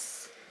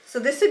dress. So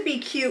this would be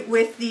cute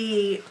with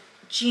the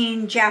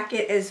jean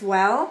jacket as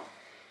well.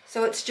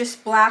 So it's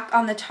just black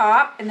on the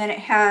top, and then it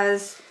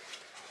has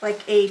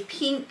like a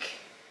pink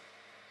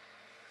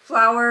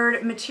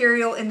flowered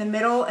material in the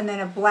middle, and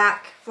then a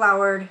black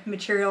flowered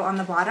material on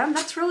the bottom.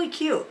 That's really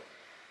cute.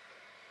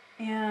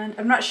 And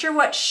I'm not sure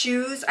what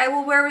shoes I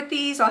will wear with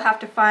these. I'll have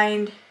to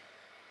find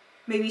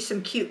maybe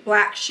some cute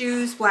black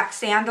shoes, black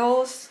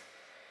sandals.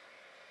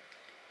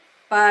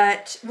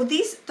 But will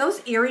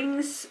those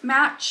earrings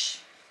match?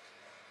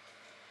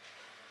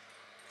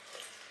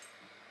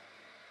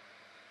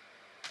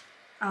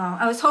 Oh,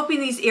 I was hoping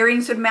these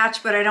earrings would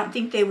match, but I don't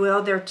think they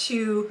will. They're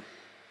too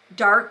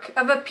dark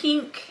of a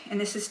pink,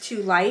 and this is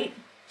too light.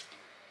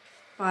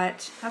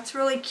 But that's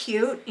really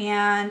cute,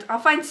 and I'll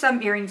find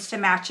some earrings to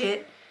match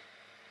it.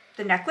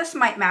 The necklace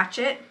might match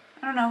it.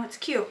 I don't know, it's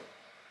cute.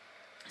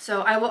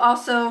 So I will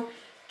also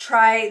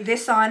try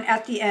this on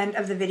at the end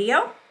of the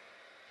video.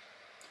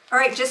 All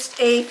right, just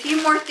a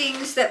few more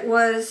things that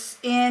was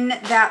in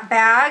that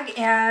bag,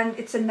 and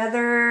it's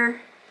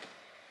another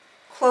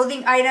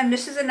clothing item.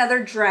 This is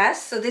another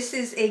dress. So this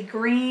is a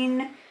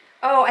green,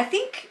 oh, I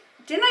think,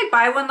 didn't I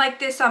buy one like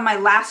this on my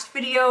last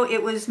video?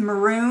 It was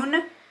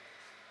maroon,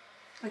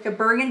 like a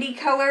burgundy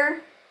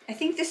color. I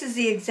think this is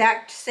the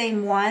exact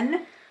same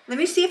one. Let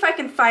me see if I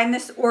can find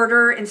this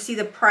order and see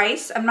the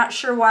price. I'm not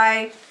sure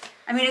why.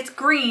 I mean, it's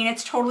green,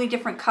 it's totally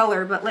different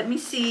color, but let me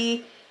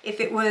see if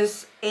it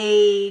was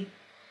a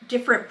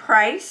different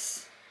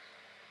price.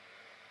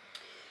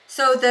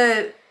 So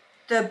the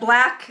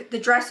black, the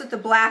dress with the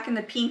black and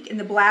the pink and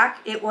the black,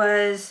 it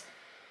was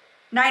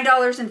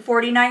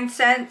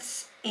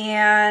 $9.49,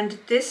 and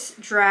this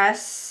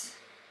dress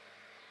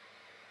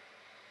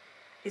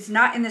is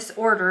not in this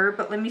order,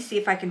 but let me see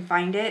if I can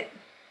find it,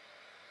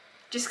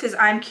 just because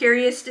I'm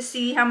curious to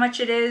see how much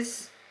it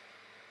is.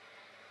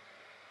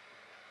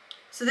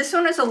 So this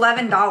one is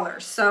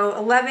 $11, so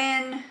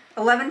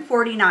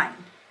 $11.49.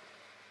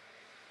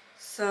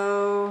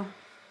 So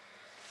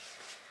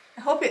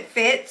I hope it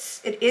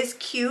fits. It is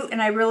cute,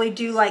 and I really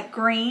do like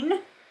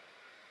green.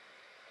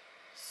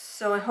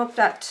 So I hope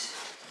that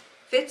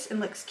fits and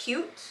looks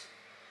cute.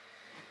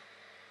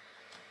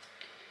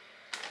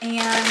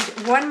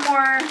 And one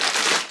more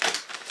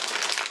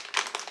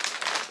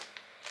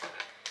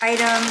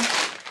item.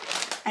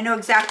 I know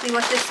exactly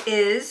what this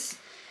is.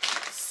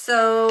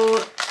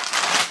 So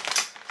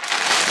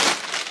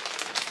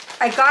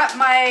I got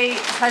my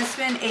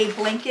husband a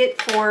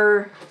blanket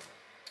for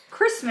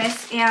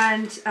Christmas,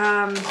 and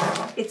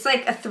it's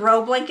like a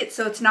throw blanket,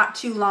 so it's not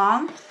too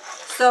long.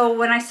 So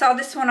when I saw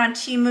this one on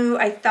Temu,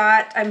 I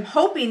thought, I'm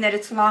hoping that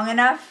it's long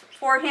enough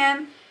for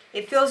him.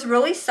 It feels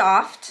really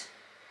soft,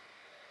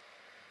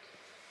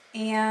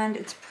 and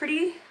it's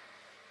pretty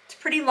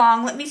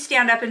long. Let me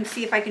stand up and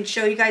see if I can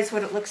show you guys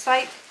what it looks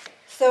like.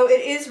 So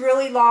it is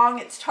really long.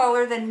 It's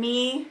taller than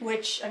me,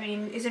 which, I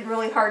mean, isn't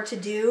really hard to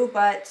do,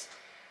 but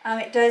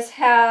it does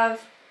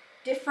have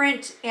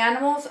different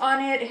animals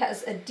on it. It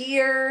has a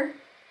deer.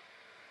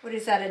 What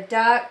is that? A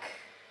duck.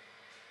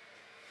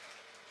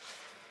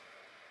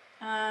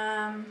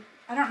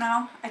 I don't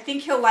know. I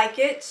think he'll like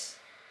it.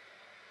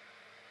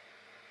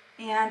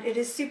 And it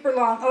is super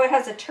long. Oh, it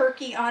has a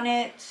turkey on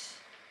it.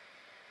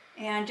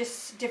 And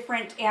just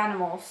different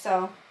animals.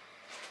 So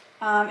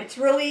it's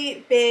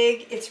really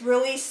big. It's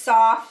really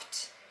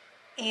soft.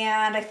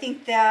 And I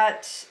think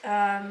that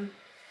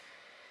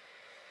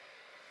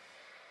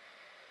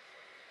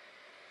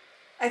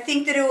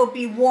it will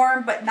be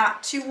warm, but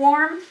not too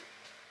warm.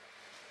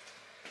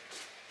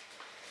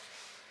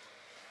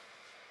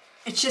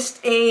 It's just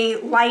a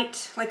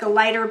light, like a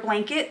lighter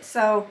blanket.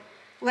 So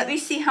let me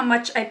see how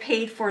much I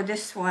paid for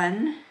this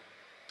one.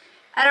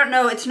 I don't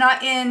know, it's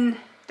not in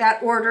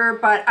that order,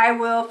 but I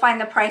will find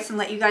the price and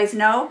let you guys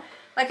know.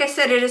 Like I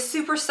said, it is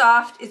super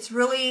soft. It's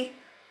really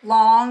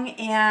long,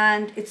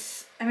 and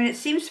it's, I mean, it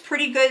seems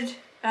pretty good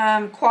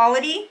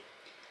quality.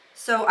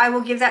 So I will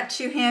give that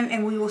to him,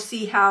 and we will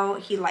see how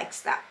he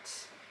likes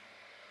that.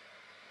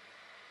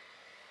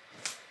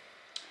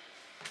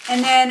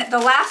 And then the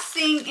last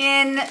thing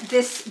in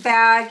this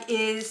bag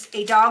is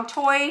a dog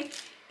toy.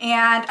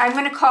 And I'm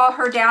going to call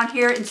her down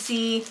here and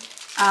see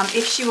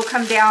if she will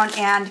come down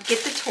and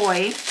get the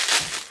toy.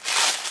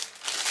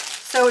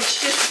 So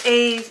it's just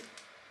a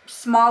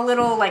small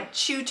little like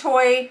chew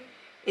toy.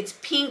 It's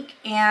pink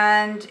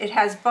and it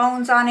has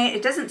bones on it.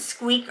 It doesn't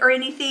squeak or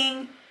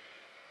anything.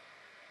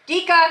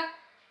 Dika!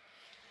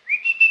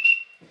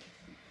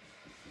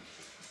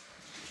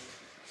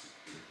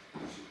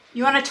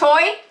 You want a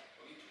toy?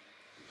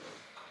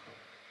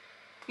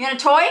 You want a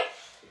toy?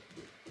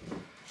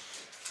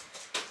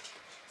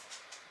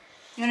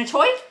 You want a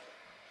toy?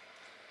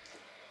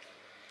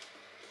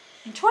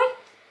 A toy?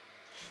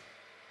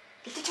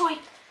 Get the toy.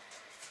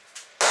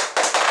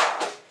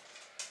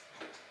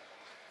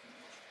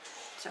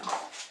 So,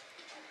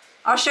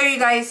 I'll show you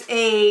guys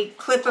a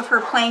clip of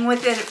her playing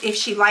with it if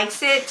she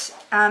likes it.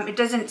 It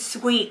doesn't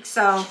squeak,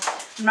 so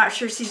I'm not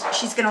sure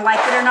she's gonna like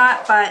it or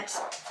not, but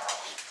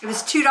it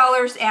was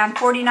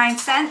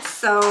 $2.49,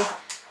 so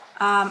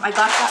I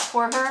got that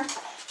for her.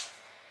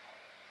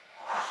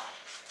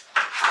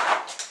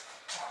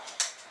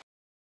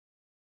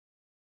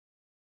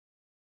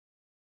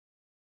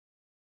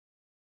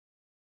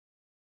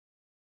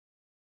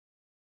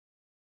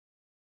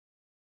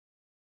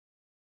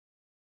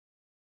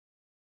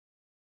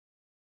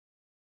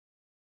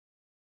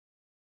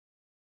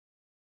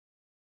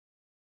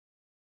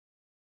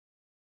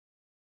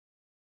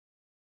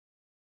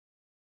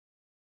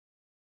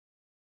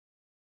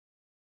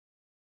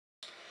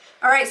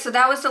 All right, so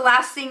that was the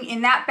last thing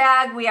in that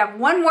bag. We have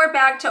one more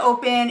bag to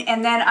open,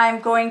 and then I'm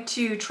going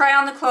to try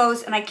on the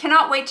clothes, and I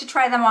cannot wait to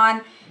try them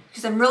on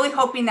because I'm really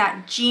hoping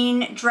that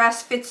jean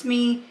dress fits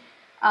me,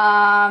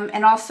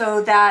 and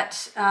also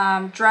that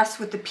dress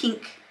with the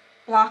pink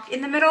block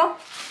in the middle.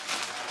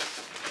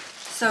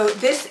 So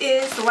this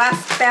is the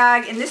last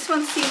bag, and this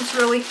one seems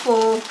really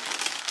full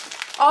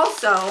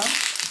also.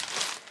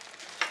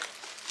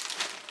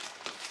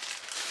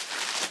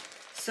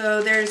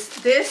 So there's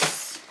this.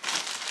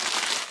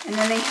 And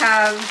then they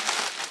have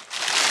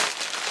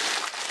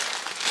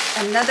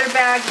another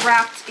bag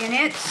wrapped in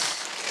it.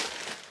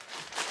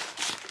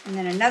 And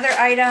then another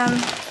item.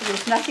 So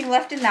there's nothing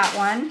left in that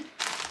one.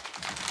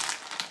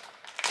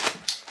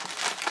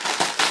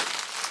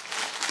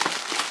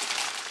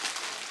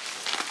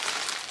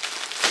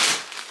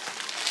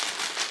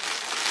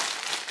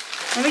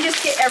 Let me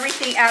just get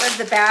everything out of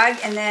the bag,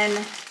 and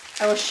then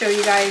I will show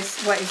you guys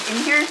what is in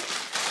here.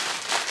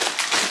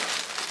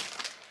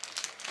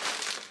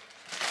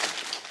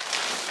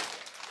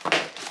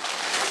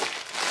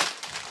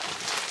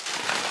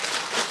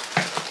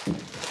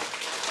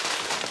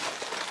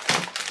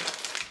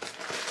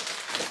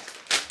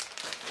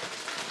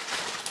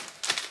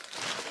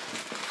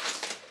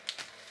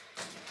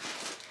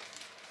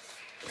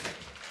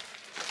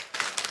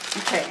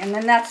 Okay, and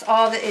then that's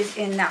all that is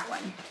in that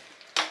one.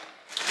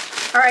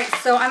 All right,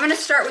 so I'm gonna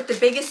start with the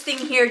biggest thing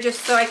here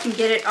just so I can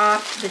get it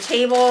off the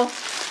table.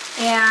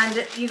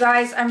 And you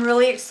guys, I'm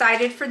really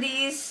excited for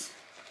these.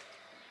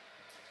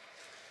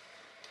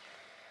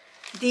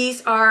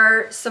 These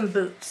are some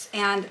boots,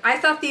 and I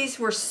thought these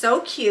were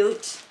so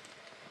cute.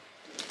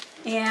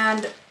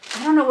 And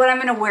I don't know what I'm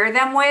gonna wear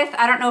them with.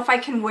 I don't know if I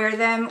can wear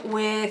them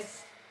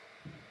with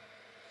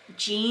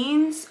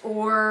jeans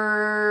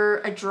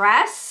or a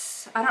dress.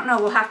 I don't know,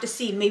 we'll have to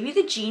see. Maybe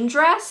the jean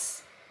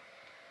dress.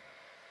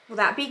 Will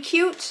that be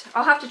cute?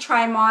 I'll have to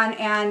try them on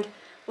and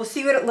we'll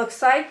see what it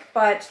looks like,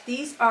 but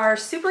these are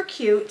super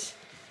cute.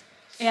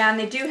 And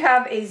they do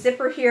have a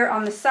zipper here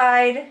on the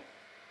side.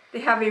 They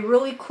have a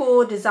really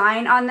cool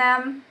design on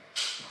them.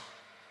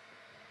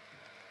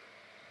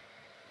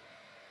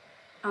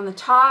 On the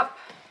top,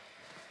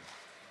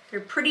 they're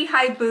pretty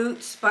high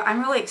boots, but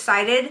I'm really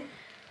excited.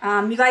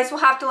 You guys will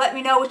have to let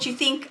me know what you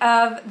think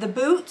of the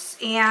boots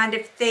and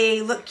if they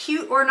look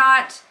cute or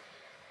not.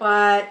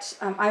 But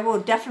I will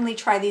definitely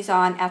try these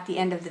on at the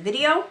end of the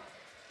video.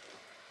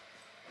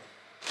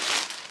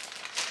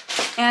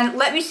 And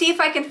let me see if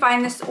I can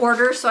find this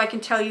order so I can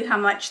tell you how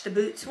much the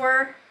boots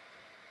were.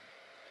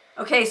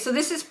 Okay, so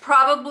this is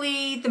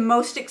probably the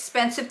most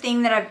expensive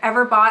thing that I've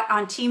ever bought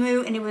on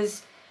Temu, and it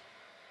was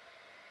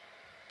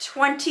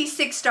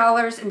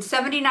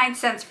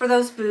 $26.79 for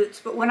those boots.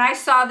 But when I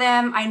saw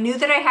them, I knew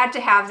that I had to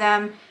have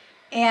them,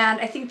 and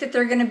I think that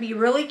they're going to be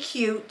really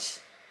cute.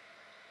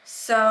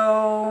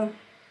 So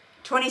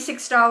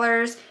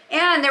 $26,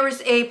 and there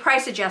was a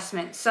price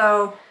adjustment,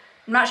 so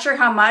I'm not sure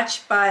how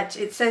much, but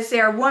it says they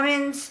are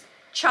women's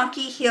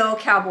chunky heel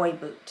cowboy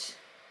boot.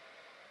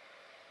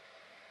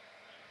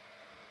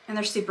 And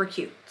they're super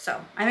cute,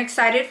 so I'm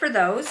excited for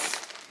those.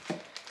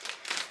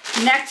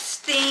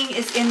 Next thing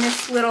is in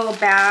this little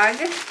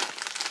bag.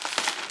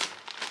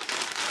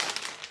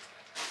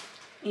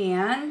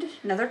 And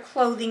another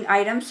clothing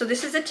item. So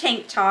this is a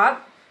tank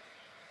top.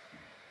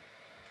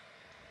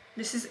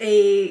 This is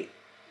a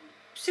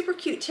super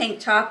cute tank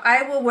top.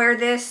 I will wear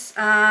this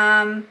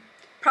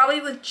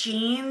probably with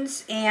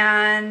jeans,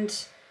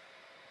 and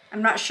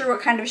I'm not sure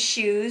what kind of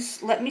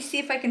shoes. Let me see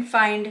if I can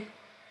find.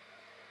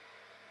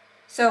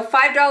 So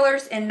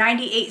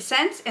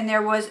 $5.98, and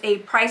there was a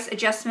price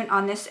adjustment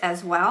on this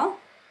as well.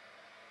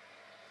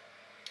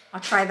 I'll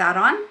try that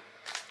on.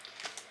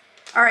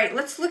 All right,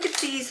 let's look at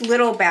these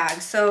little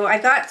bags. So I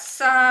got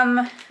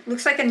some,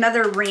 looks like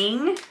another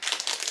ring.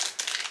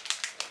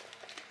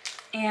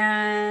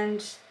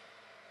 And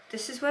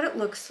this is what it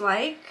looks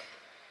like.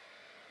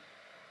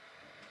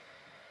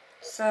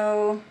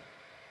 So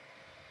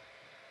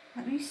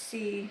let me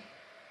see.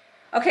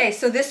 Okay,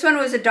 so this one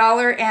was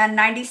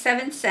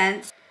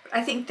 $1.97.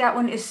 I think that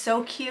one is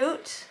so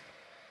cute.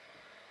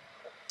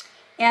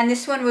 And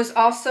this one was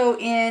also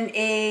in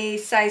a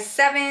size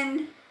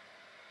 7.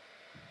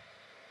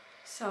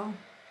 So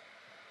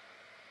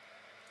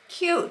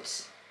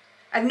cute.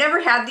 I've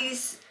never had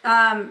these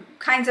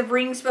kinds of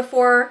rings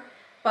before,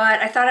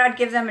 but I thought I'd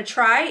give them a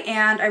try,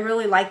 and I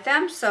really like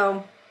them,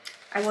 so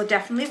I will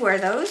definitely wear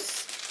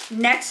those.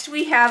 Next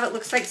we have, it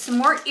looks like some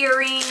more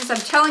earrings. I'm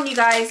telling you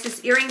guys,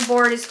 this earring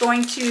board is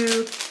going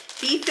to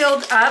be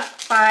filled up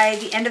by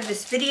the end of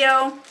this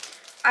video.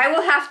 I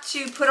will have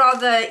to put all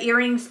the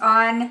earrings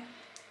on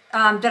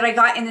that I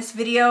got in this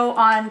video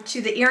onto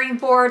the earring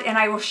board, and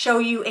I will show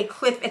you a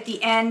clip at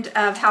the end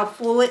of how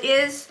full it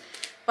is.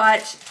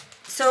 But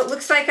so it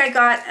looks like I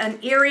got an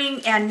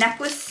earring and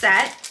necklace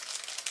set.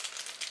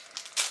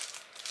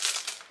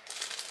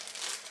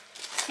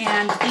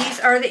 And these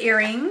are the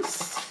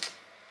earrings.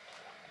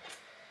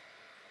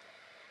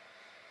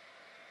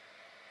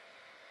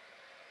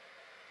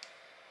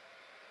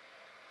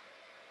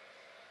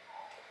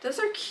 Those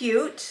are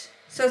cute.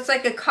 So it's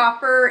like a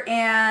copper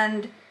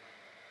and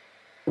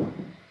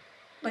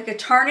like a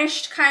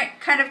tarnished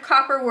kind of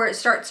copper where it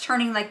starts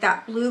turning like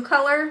that blue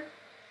color.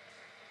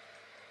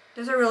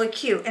 Those are really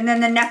cute. And then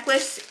the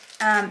necklace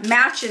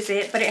matches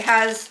it, but it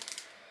has,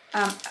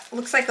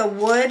 looks like a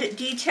wood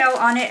detail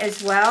on it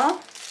as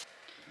well.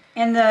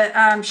 And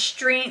the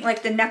string,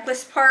 like the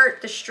necklace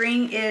part, the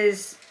string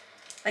is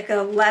like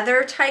a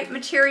leather type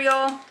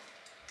material.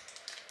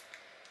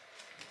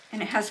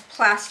 And it has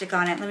plastic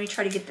on it. Let me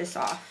try to get this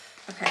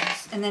off. Okay,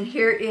 and then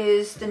here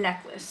is the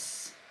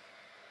necklace.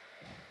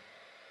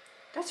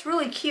 That's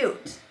really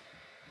cute.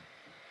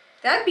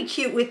 That'd be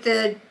cute with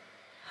the,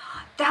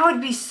 that would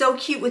be so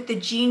cute with the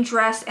jean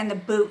dress and the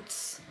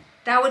boots.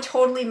 That would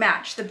totally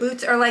match. The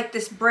boots are like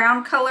this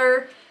brown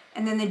color,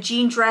 and then the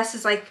jean dress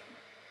is like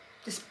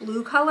this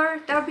blue color.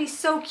 That would be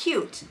so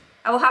cute.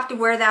 I will have to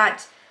wear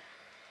that.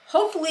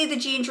 Hopefully the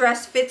jean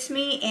dress fits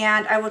me,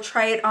 and I will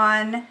try it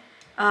on.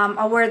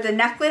 I'll wear the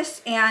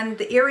necklace and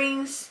the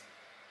earrings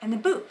and the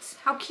boots.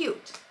 How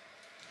cute.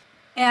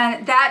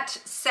 And that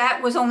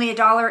set was only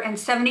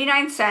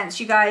 $1.79.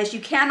 You guys, you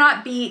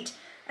cannot beat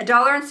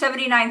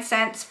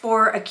 $1.79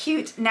 for a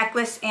cute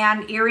necklace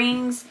and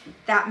earrings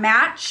that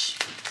match.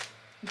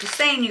 I'm just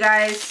saying, you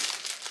guys.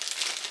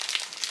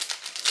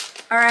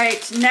 All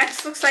right,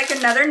 next looks like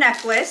another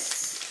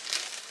necklace.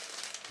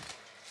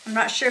 I'm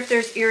not sure if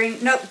there's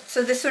earring. Nope,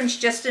 so this one's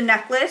just a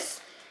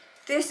necklace.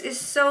 This is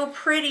so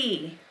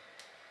pretty.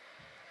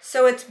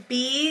 So it's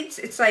beads,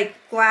 it's like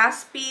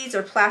glass beads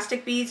or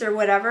plastic beads or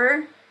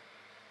whatever.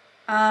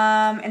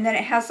 And then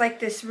it has like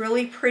this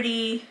really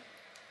pretty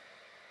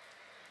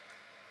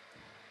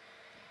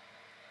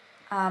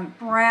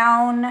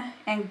brown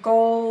and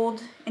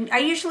gold. And I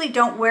usually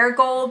don't wear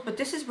gold, but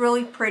this is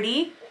really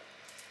pretty.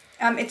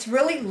 It's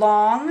really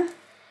long.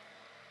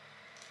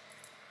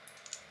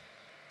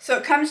 So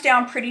it comes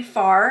down pretty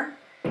far.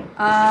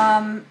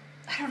 I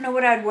don't know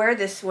what I'd wear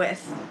this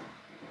with.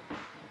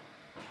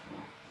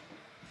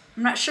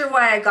 I'm not sure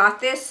why I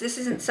got this. This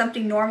isn't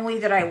something normally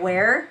that I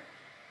wear.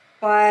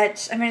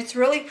 But, I mean, it's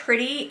really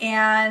pretty.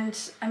 And,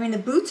 I mean, the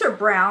boots are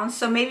brown.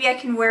 So maybe I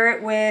can wear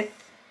it with,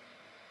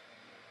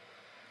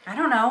 I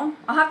don't know.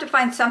 I'll have to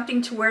find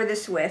something to wear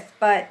this with.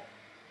 But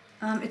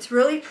it's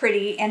really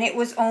pretty. And it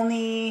was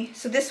only,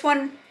 so this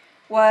one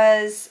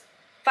was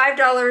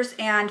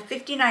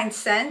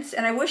 $5.59.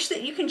 And I wish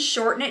that you can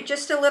shorten it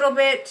just a little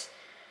bit.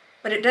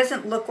 But it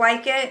doesn't look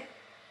like it.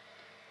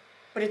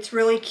 But it's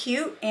really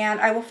cute, and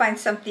I will find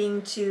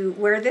something to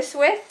wear this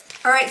with.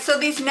 All right, so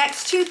these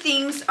next two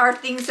things are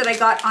things that I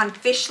got on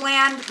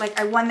Fishland. Like,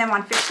 I won them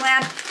on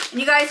Fishland. And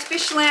you guys,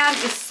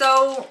 Fishland is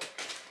so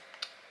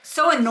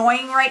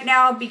annoying right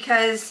now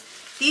because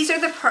these are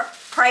the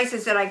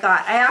prizes that I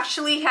got. I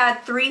actually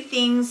had 3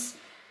 things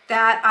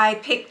that I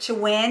picked to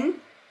win,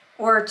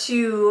 or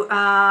to,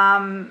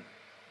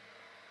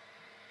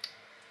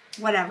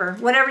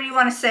 whatever you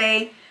want to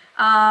say.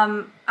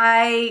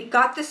 I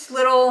got this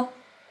little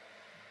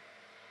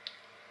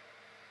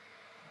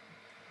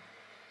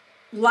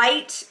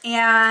light,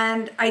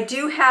 and I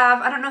do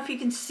have, I don't know if you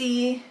can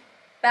see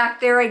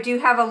back there, I do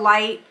have a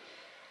light,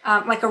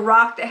 like a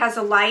rock that has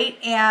a light,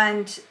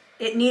 and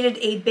it needed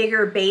a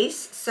bigger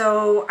base.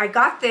 So I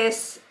got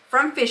this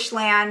from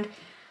Fishland.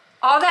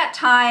 All that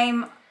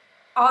time,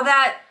 all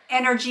that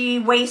energy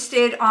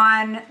wasted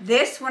on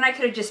this when I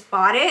could have just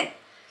bought it.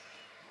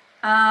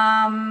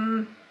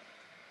 I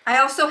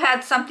also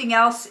had something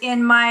else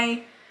in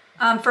my,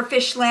 for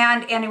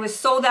Fishland, and it was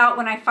sold out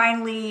when I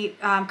finally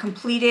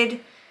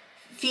completed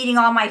feeding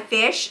all my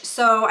fish.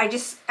 So I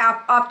just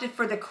opted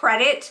for the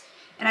credit,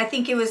 and I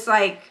think it was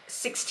like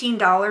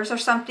 $16 or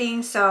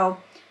something. So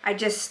I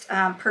just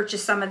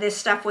purchased some of this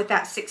stuff with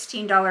that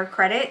 $16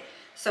 credit.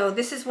 So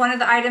this is one of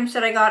the items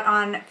that I got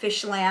on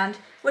Fishland,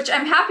 which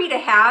I'm happy to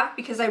have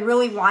because I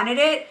really wanted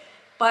it.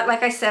 But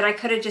like I said, I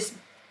could have just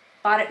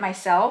bought it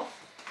myself.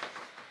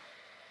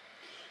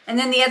 And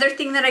then the other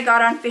thing that I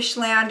got on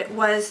Fishland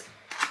was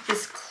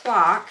this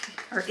clock,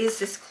 or is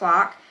this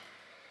clock,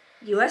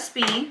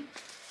 USB.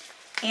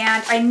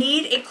 And I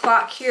need a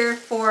clock here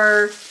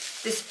for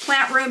this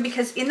plant room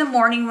because in the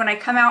morning when I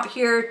come out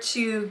here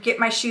to get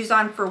my shoes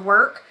on for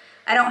work,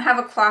 I don't have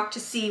a clock to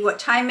see what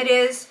time it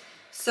is.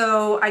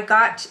 So I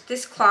got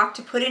this clock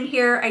to put in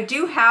here. I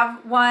do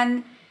have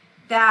one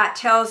that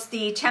tells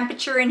the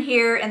temperature in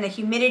here and the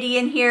humidity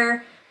in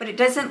here, but it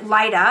doesn't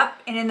light up.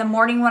 And in the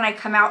morning when I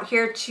come out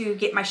here to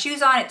get my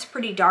shoes on, it's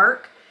pretty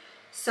dark.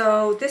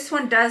 So this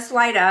one does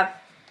light up.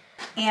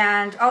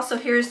 And also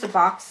here's the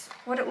box,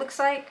 what it looks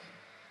like.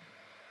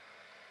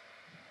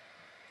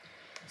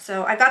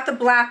 So I got the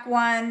black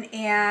one,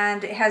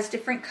 and it has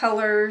different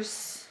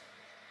colors.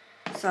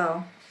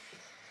 So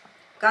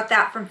got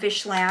that from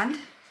Fishland.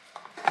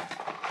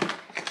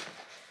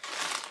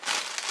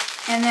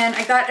 And then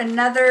I got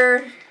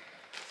another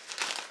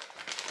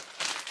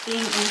thing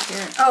in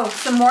here. Oh,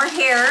 some more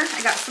hair.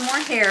 I got some more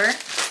hair.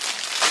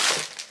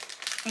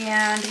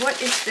 And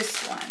what is this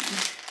one?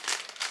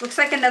 Looks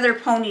like another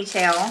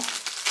ponytail.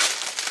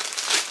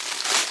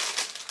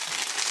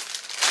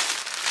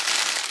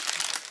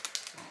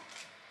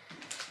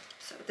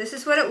 This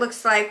is what it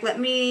looks like. Let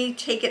me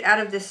take it out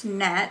of this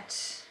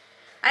net.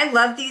 I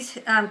love these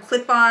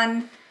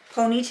clip-on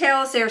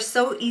ponytails. They're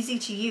so easy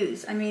to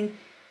use. I mean,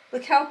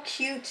 look how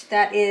cute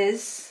that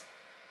is.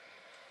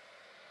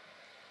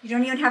 You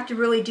don't even have to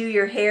really do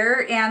your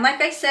hair. And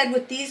like I said,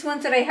 with these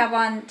ones that I have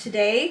on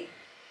today,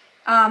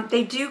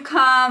 they do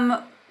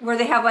come where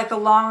they have like a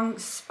long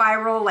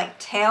spiral like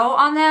tail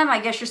on them. I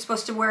guess you're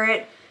supposed to wear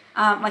it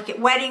like at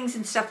weddings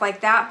and stuff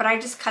like that, but I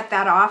just cut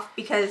that off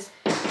because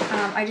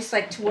I just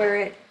like to wear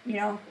it, you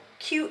know,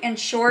 cute and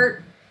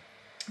short.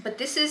 But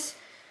this is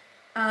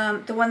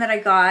the one that I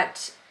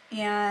got,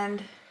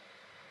 and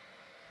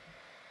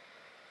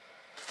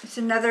it's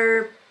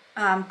another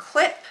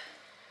clip,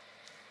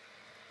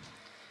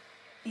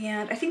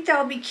 and I think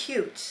that'll be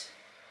cute.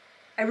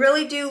 I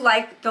really do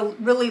like the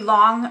really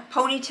long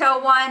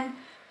ponytail one,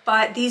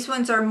 but these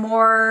ones are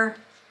more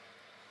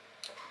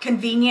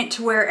convenient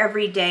to wear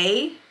every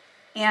day,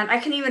 and I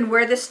can even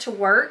wear this to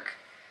work.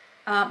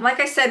 Like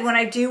I said, when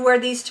I do wear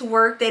these to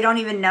work, they don't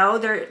even know.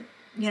 They're,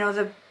 you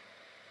know,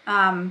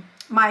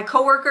 my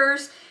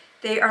coworkers,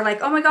 they are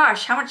like, oh my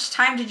gosh, how much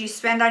time did you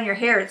spend on your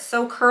hair? It's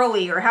so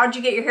curly, or how'd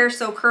you get your hair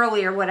so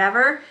curly, or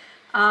whatever.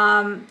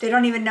 They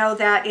don't even know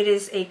that it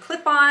is a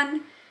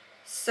clip-on,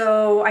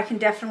 so I can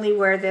definitely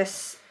wear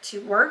this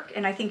to work,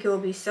 and I think it will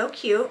be so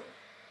cute.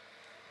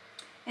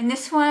 And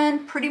this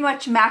one pretty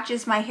much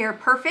matches my hair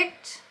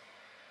perfect.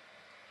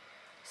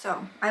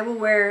 So I will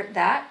wear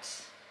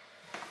that.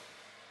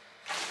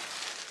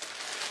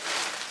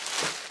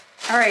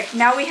 All right,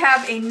 now we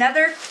have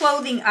another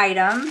clothing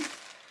item.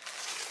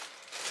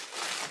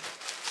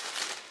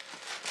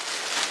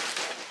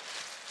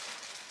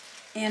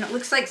 And it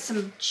looks like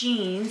some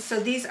jeans. So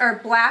these are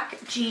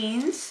black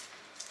jeans.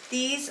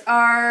 These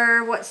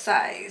are what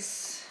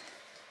size?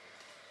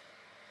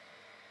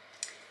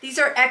 These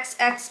are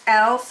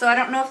XXL, so I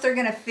don't know if they're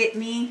gonna fit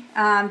me,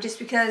 just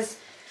because,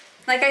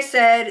 like I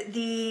said,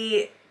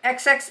 the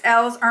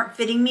XXLs aren't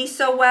fitting me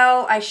so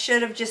well. I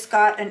should have just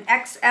got an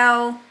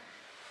XL,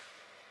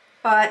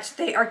 but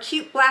they are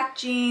cute black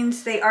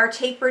jeans. They are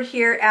tapered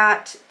here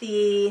at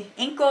the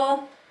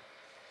ankle.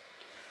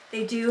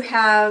 They do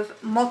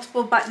have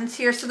multiple buttons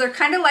here, so they're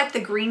kind of like the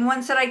green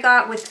ones that I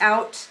got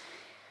without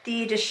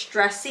the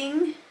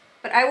distressing,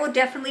 but I will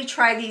definitely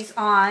try these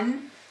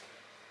on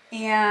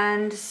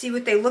and see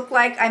what they look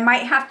like. I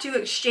might have to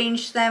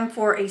exchange them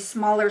for a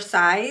smaller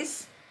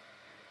size,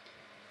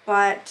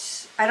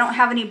 but I don't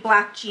have any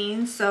black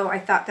jeans, so I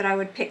thought that I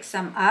would pick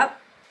some up.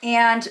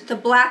 And the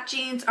black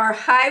jeans are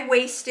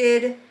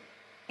high-waisted,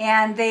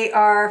 and they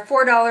are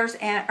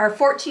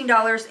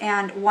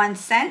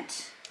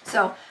 $14.01.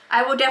 So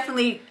I will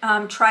definitely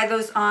try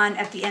those on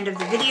at the end of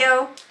the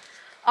video.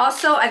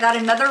 Also, I got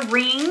another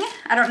ring.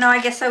 I don't know,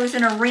 I guess I was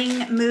in a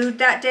ring mood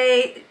that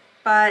day,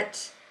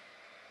 but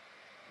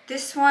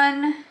this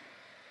one,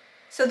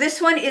 so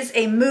this one is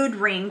a mood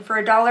ring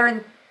for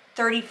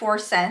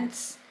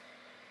 $1.34.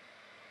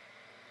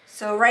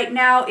 So right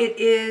now it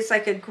is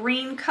like a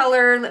green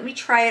color. Let me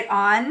try it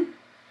on.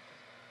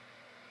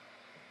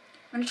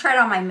 I'm gonna try it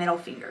on my middle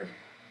finger.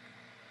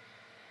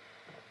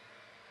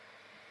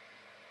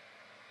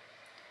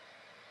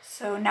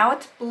 So now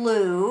it's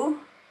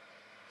blue.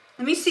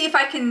 Let me see if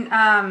I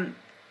can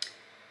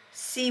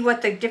see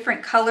what the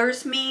different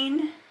colors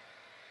mean.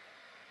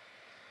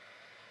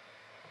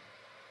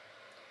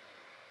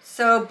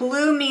 So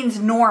blue means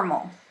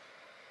normal.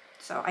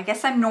 So I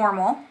guess I'm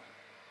normal.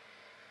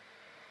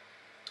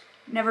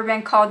 Never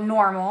been called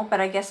normal, but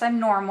I guess I'm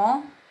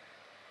normal.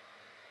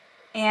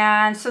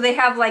 And so they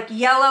have like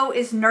yellow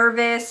is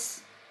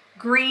nervous,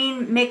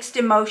 green mixed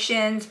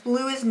emotions,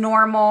 blue is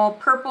normal,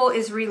 purple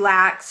is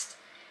relaxed.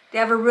 They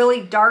have a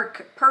really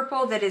dark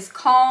purple that is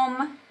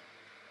calm,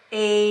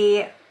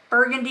 a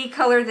burgundy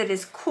color that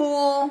is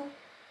cool,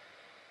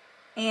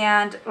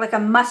 and like a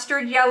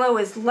mustard yellow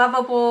is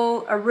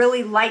lovable, a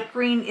really light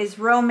green is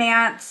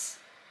romance.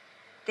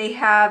 They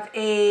have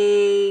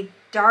a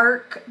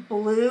dark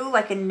blue,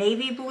 like a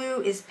navy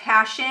blue, is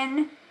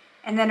passion,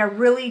 and then a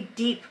really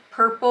deep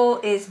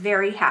purple is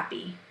very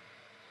happy.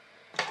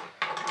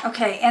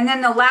 Okay, and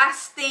then the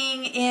last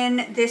thing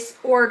in this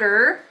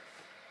order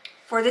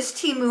for this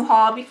Temu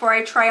haul before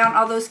I try on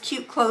all those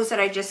cute clothes that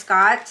I just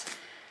got.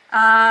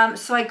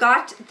 So I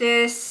got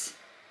this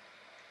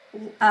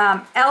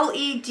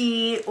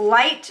LED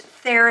light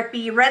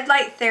therapy, red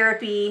light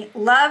therapy,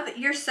 love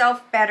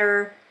yourself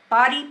better,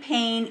 body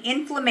pain,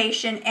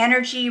 inflammation,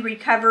 energy,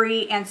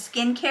 recovery, and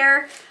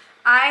skincare.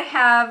 I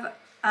have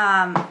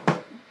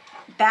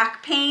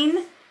back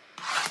pain,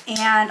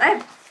 and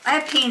I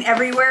have pain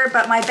everywhere,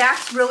 but my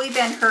back's really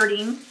been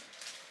hurting.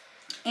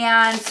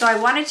 And so I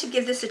wanted to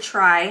give this a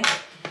try.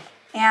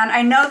 And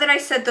I know that I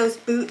said those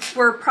boots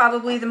were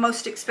probably the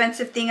most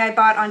expensive thing I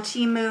bought on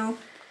Temu,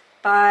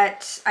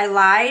 but I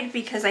lied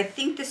because I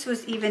think this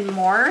was even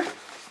more.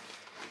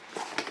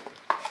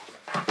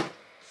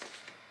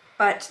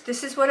 But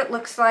this is what it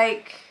looks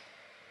like.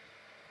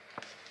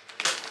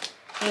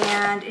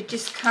 And it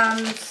just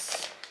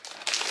comes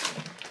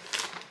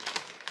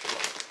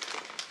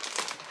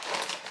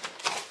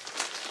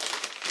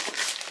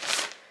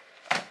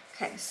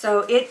okay,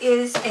 so it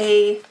is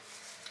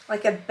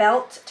like a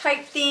belt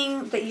type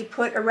thing that you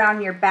put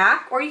around your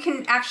back, or you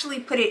can actually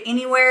put it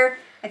anywhere.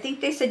 I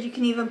think they said you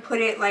can even put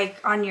it like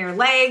on your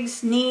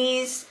legs,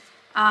 knees,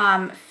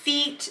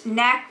 feet,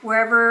 neck,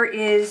 wherever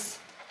is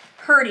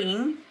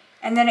hurting.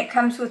 And then it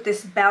comes with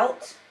this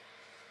belt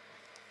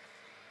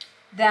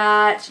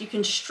that you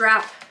can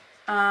strap.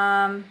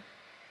 Let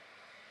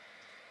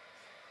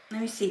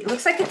me see, it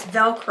looks like it's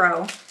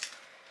Velcro.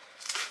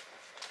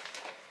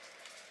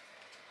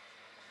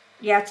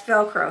 Yeah, it's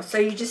Velcro. So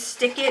you just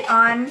stick it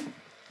on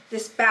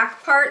this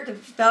back part, the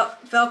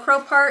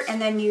Velcro part,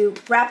 and then you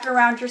wrap it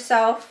around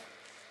yourself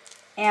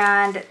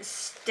and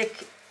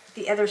stick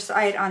the other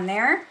side on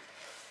there.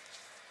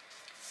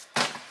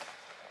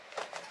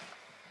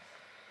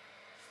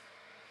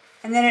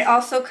 And then it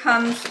also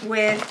comes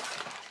with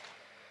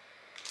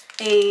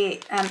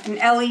an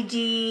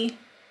LED,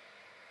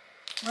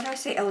 what did I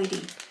say LED?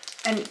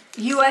 An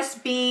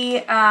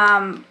USB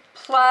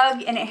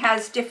plug, and it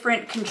has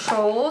different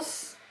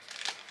controls.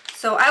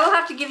 So I will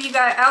have to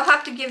I'll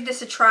have to give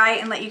this a try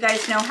and let you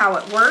guys know how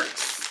it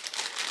works.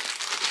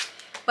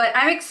 But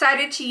I'm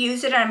excited to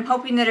use it, and I'm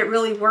hoping that it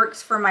really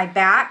works for my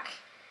back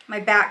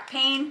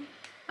pain,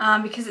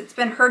 because it's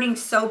been hurting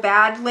so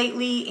bad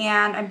lately,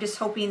 and I'm just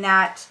hoping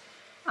that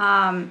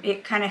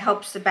It kind of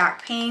helps the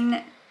back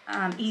pain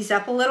ease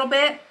up a little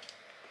bit.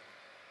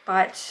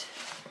 But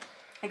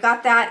I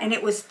got that and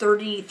it was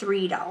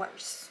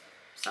 $33.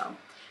 So,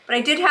 but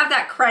I did have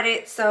that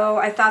credit, so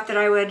I thought that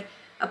I would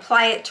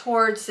apply it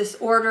towards this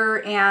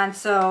order, and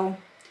so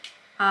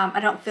I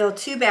don't feel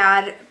too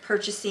bad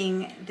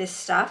purchasing this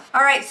stuff.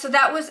 All right, so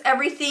that was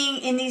everything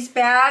in these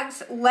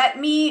bags. Let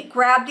me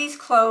grab these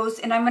clothes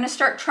and I'm gonna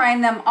start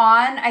trying them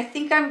on. I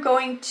think I'm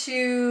going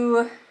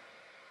to,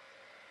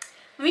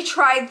 let me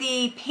try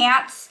the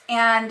pants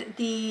and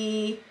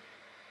the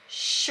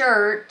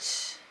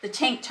shirt, the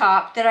tank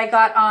top that I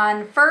got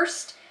on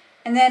first,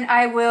 and then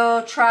I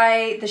will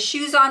try the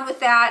shoes on with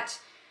that,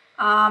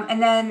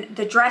 and then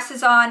the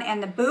dresses on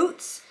and the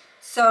boots.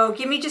 So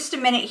give me just a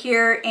minute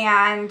here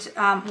and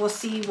we'll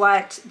see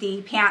what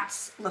the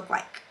pants look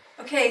like.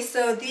 Okay,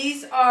 so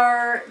these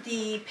are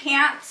the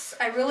pants.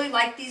 I really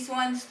like these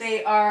ones.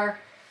 They are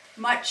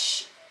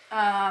much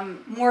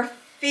more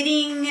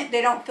fitting.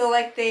 They don't feel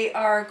like they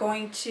are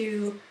going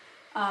to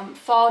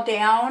fall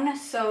down.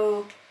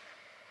 So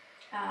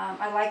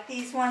I like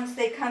these ones.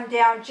 They come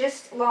down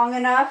just long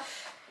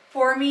enough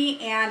for me,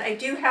 and I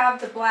do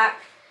have the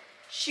black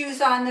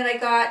shoes on that I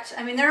got.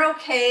 I mean, they're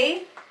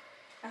okay.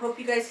 I hope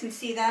you guys can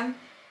see them.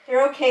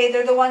 They're okay.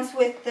 They're the ones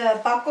with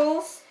the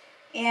buckles,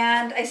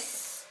 and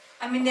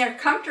I mean, they're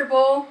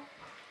comfortable.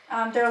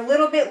 They're a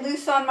little bit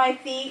loose on my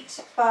feet,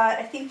 but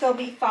I think they'll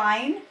be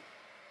fine,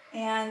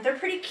 and they're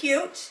pretty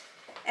cute.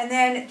 And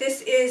then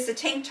this is the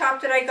tank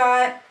top that I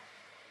got.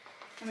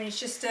 I mean, it's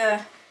just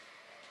a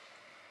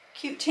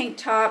cute tank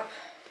top.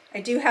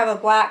 I do have a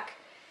black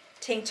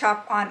tank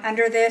top on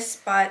under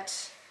this,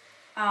 but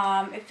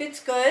it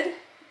fits good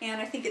and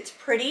I think it's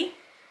pretty.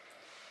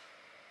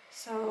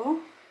 So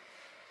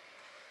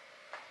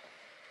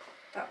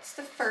that's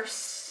the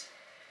first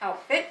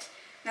outfit.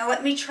 Now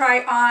let me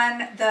try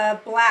on the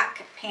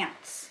black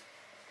pants.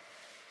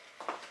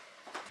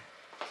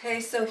 Okay,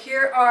 so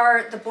here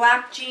are the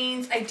black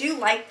jeans. I do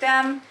like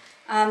them.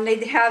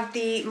 They have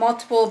the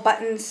multiple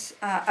buttons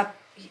up,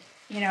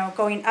 you know,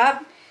 going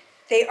up.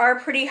 They are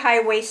pretty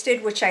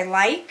high-waisted, which I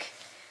like,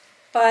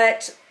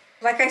 but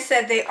like I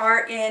said, they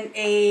are in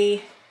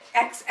a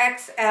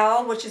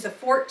XXL, which is a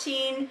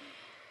 14,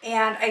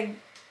 and I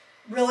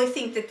really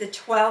think that the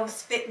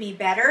 12s fit me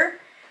better.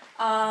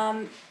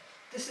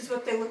 This is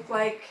what they look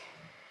like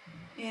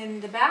in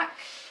the back,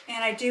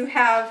 and I do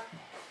have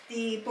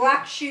the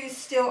black shoes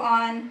still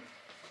on.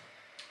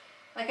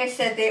 Like I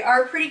said, they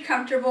are pretty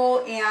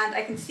comfortable, and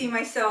I can see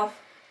myself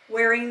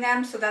wearing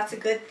them, so that's a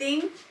good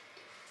thing.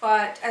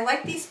 But I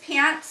like these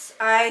pants.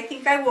 I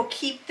think I will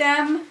keep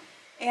them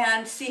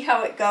and see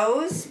how it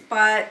goes,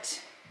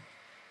 but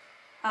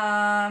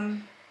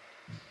I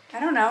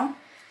don't know.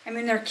 I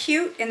mean, they're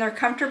cute and they're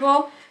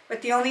comfortable,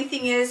 but the only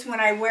thing is when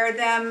I wear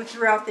them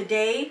throughout the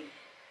day,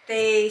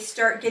 they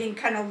start getting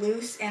kind of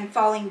loose and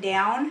falling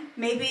down.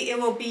 Maybe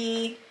it will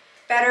be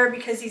better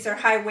because these are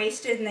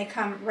high-waisted and they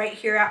come right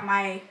here at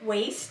my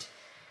waist.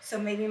 So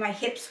maybe my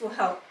hips will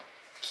help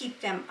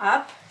keep them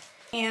up.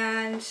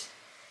 And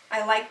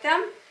I like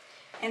them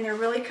and they're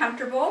really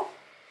comfortable.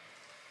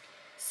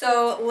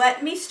 So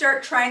let me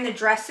start trying the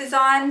dresses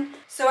on.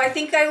 So I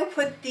think I will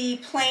put the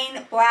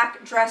plain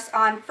black dress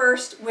on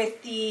first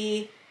with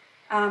the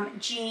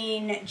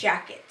jean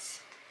jacket.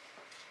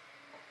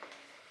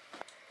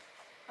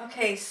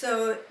 Okay,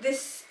 so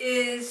this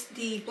is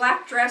the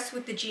black dress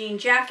with the jean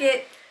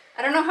jacket.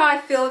 I don't know how I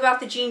feel about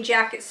the jean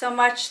jacket so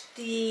much.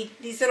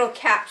 These little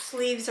cap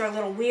sleeves are a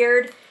little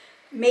weird.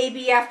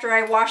 Maybe after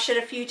I wash it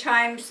a few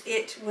times,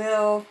 it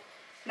will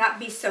not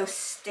be so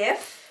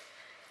stiff.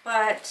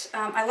 But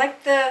I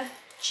like the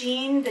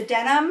jean, the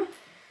denim.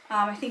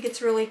 I think it's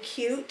really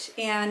cute,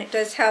 and it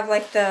does have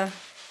like the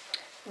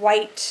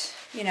white,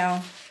 you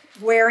know,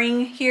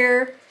 wearing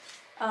here.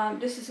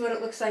 This is what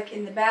it looks like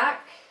in the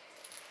back.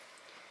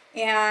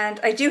 And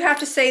I do have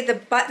to say the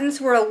buttons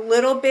were a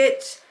little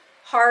bit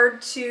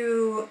hard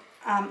to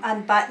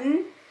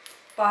unbutton,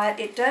 but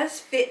it does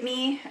fit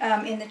me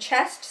in the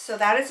chest, so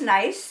that is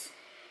nice.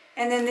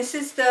 And then this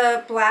is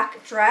the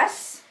black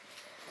dress.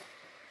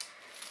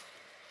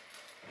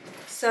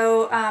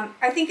 So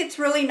I think it's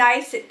really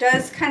nice. It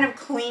does kind of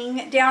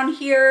cling down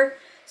here,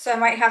 so I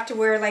might have to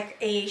wear like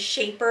a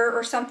shaper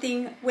or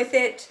something with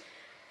it.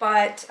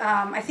 But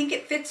I think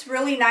it fits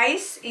really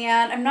nice,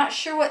 and I'm not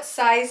sure what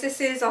size this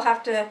is. I'll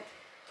have to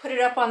put it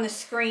up on the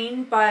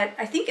screen, but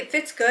I think it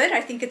fits good.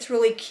 I think it's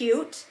really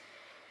cute.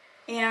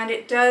 And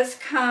it does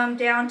come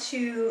down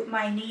to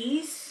my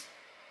knees.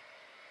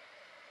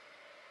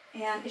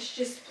 And it's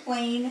just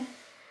plain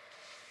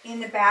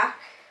in the back.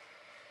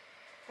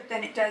 But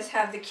then it does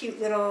have the cute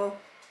little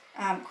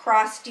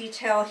cross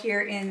detail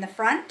here in the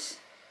front.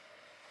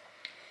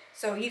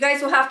 So you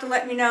guys will have to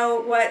let me know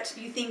what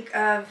you think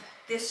of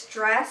this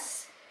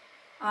dress.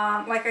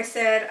 Like I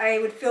said, I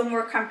would feel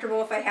more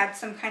comfortable if I had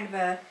some kind of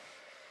a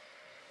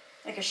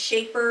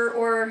shaper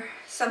or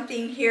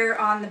something here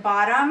on the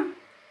bottom,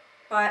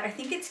 but I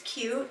think it's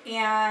cute.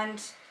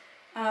 And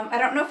I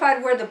don't know if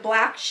I'd wear the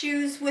black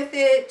shoes with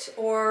it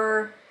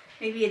or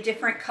maybe a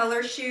different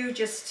color shoe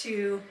just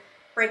to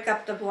break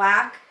up the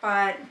black,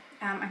 but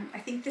I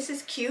think this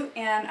is cute,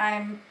 and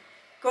I'm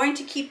going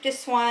to keep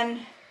this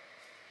one.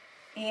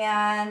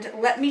 And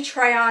let me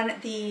try on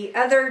the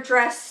other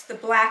dress, the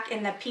black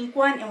and the pink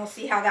one, and we'll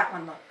see how that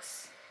one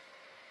looks.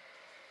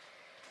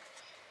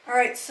 All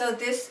right, so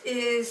this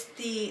is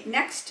the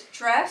next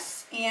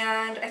dress,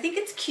 and I think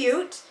it's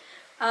cute.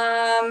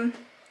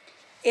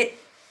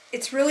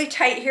 It's really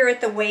tight here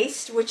at the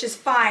waist, which is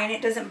fine.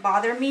 It doesn't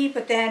bother me,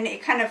 but then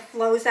it kind of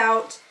flows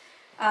out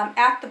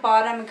at the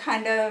bottom and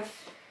kind of,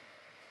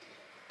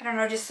 I don't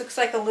know, just looks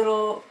like a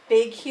little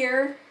big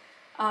here.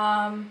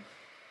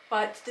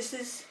 But this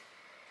is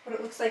what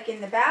it looks like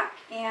in the back,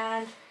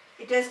 and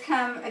it does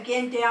come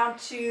again down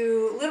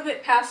to a little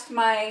bit past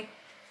my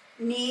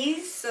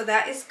knees, so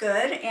that is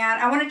good. And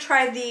I want to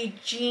try the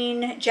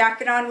jean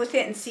jacket on with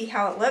it and see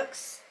how it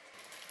looks.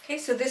 Okay,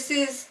 so this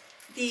is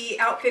the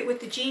outfit with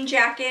the jean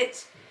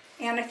jacket,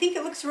 and I think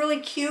it looks really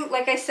cute.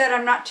 Like I said,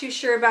 I'm not too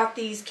sure about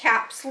these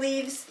cap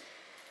sleeves,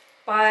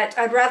 but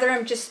I'd rather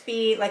them just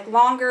be like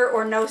longer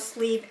or no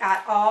sleeve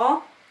at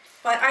all.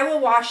 But I will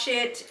wash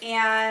it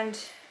and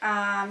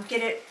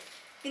get it,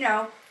 you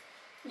know,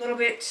 a little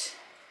bit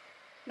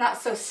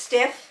not so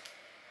stiff,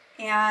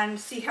 and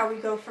see how we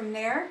go from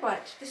there.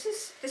 But this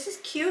is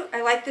cute.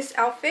 I like this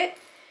outfit,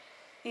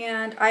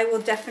 and I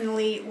will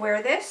definitely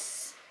wear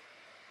this.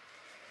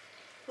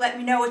 Let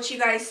me know what you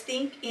guys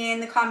think in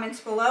the comments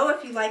below,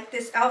 if you like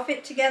this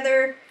outfit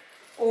together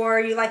or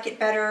you like it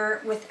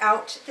better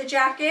without the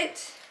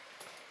jacket.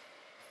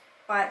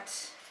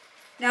 But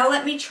now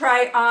let me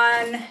try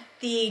on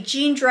the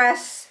jean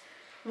dress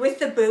with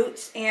the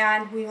boots,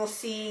 and we will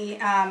see.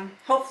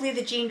 Hopefully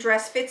the jean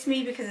dress fits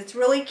me because it's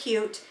really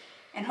cute,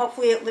 and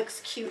hopefully it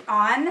looks cute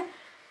on.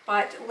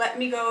 But let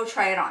me go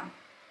try it on.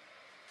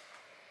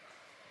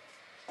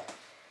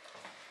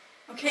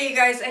 Okay, you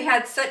guys, I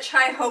had such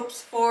high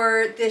hopes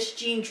for this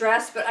jean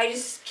dress, but I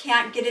just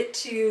can't get it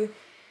to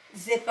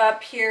zip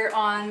up here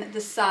on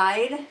the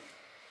side.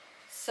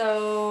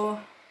 So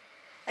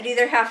I'd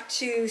either have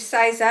to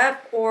size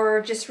up or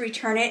just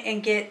return it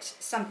and get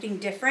something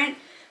different.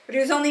 But it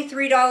was only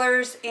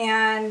 $3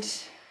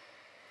 and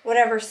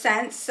whatever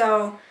cents,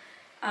 so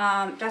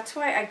that's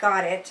why I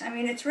got it. I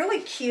mean, it's really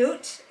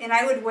cute, and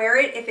I would wear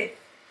it if it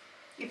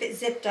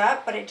zipped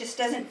up, but it just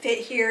doesn't fit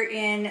here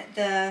in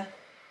the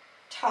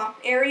top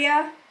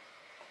area.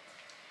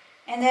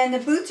 And then the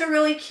boots are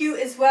really cute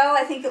as well.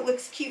 I think it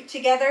looks cute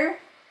together.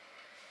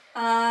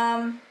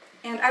 And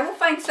I will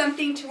find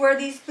something to wear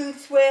these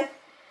boots with.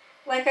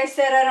 Like I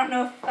said, I don't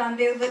know if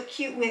they would look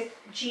cute with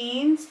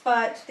jeans,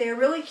 but they're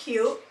really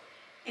cute.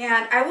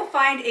 And I will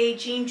find a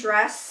jean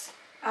dress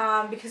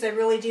because I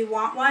really do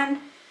want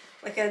one,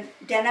 like a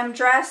denim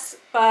dress,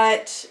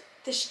 but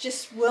this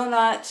just will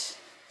not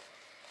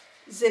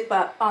zip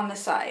up on the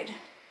side.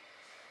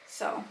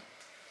 So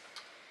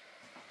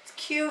it's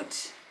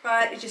cute,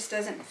 but it just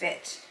doesn't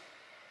fit.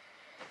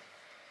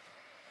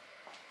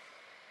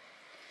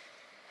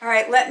 All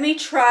right, let me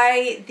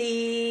try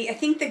I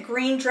think the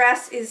green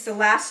dress is the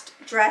last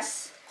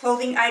dress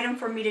clothing item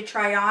for me to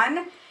try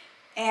on.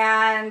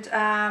 And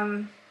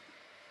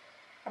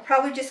I'll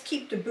probably just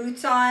keep the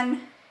boots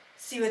on,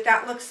 see what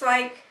that looks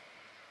like,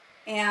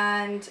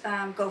 and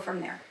go from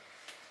there.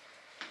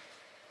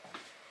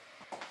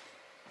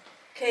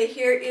 Okay,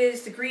 here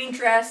is the green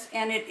dress,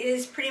 and it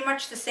is pretty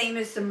much the same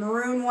as the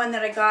maroon one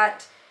that I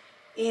got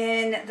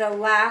in the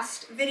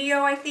last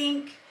video, I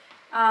think.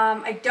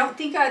 I don't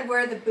think I'd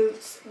wear the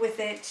boots with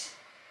it.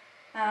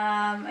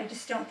 I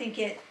just don't think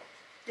it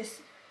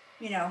just,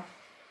 you know,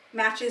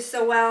 matches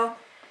so well.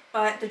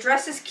 But the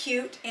dress is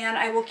cute, and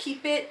I will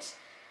keep it.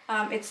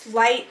 It's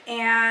light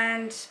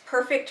and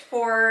perfect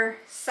for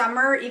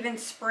summer, even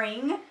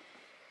spring.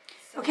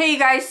 Okay, you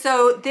guys,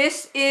 so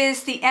this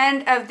is the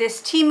end of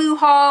this Temu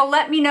haul.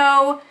 Let me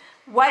know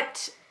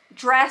what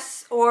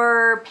dress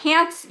or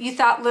pants you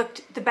thought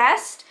looked the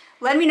best.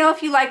 Let me know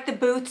if you like the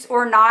boots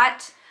or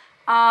not.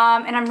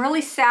 And I'm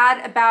really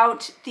sad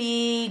about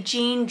the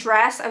jean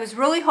dress. I was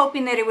really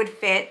hoping that it would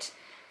fit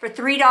for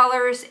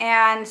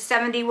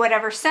 $3.70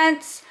 whatever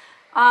cents.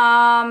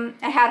 I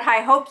had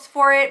high hopes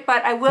for it,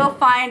 but I will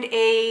find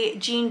a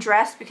jean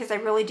dress because I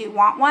really do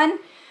want one.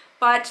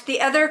 But the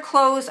other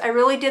clothes I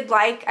really did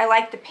like. I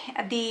like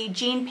the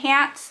jean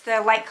pants, the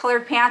light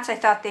colored pants. I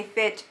thought they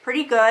fit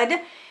pretty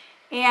good.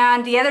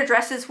 And the other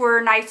dresses were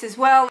nice as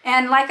well.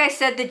 And like I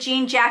said, the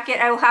jean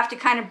jacket, I will have to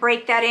kind of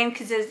break that in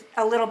because it's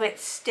a little bit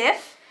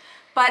stiff.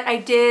 But I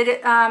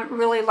did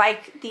really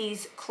like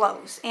these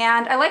clothes.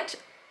 And I liked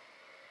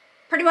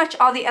pretty much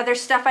all the other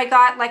stuff I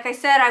got. Like I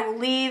said, I will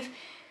leave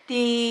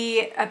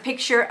a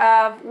picture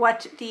of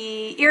what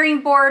the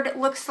earring board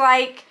looks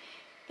like,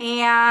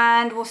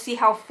 and we'll see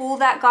how full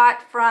that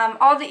got from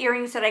all the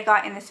earrings that I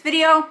got in this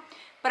video.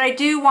 But I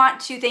do want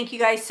to thank you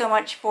guys so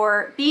much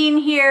for being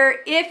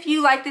here. If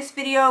you like this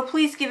video,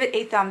 please give it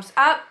a thumbs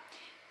up.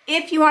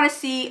 If you want to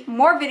see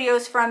more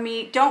videos from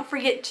me, don't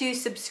forget to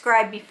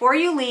subscribe before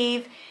you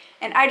leave.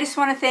 And I just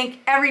want to thank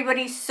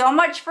everybody so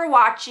much for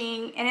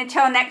watching, and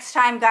until next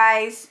time,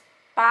 guys,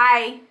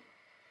 bye.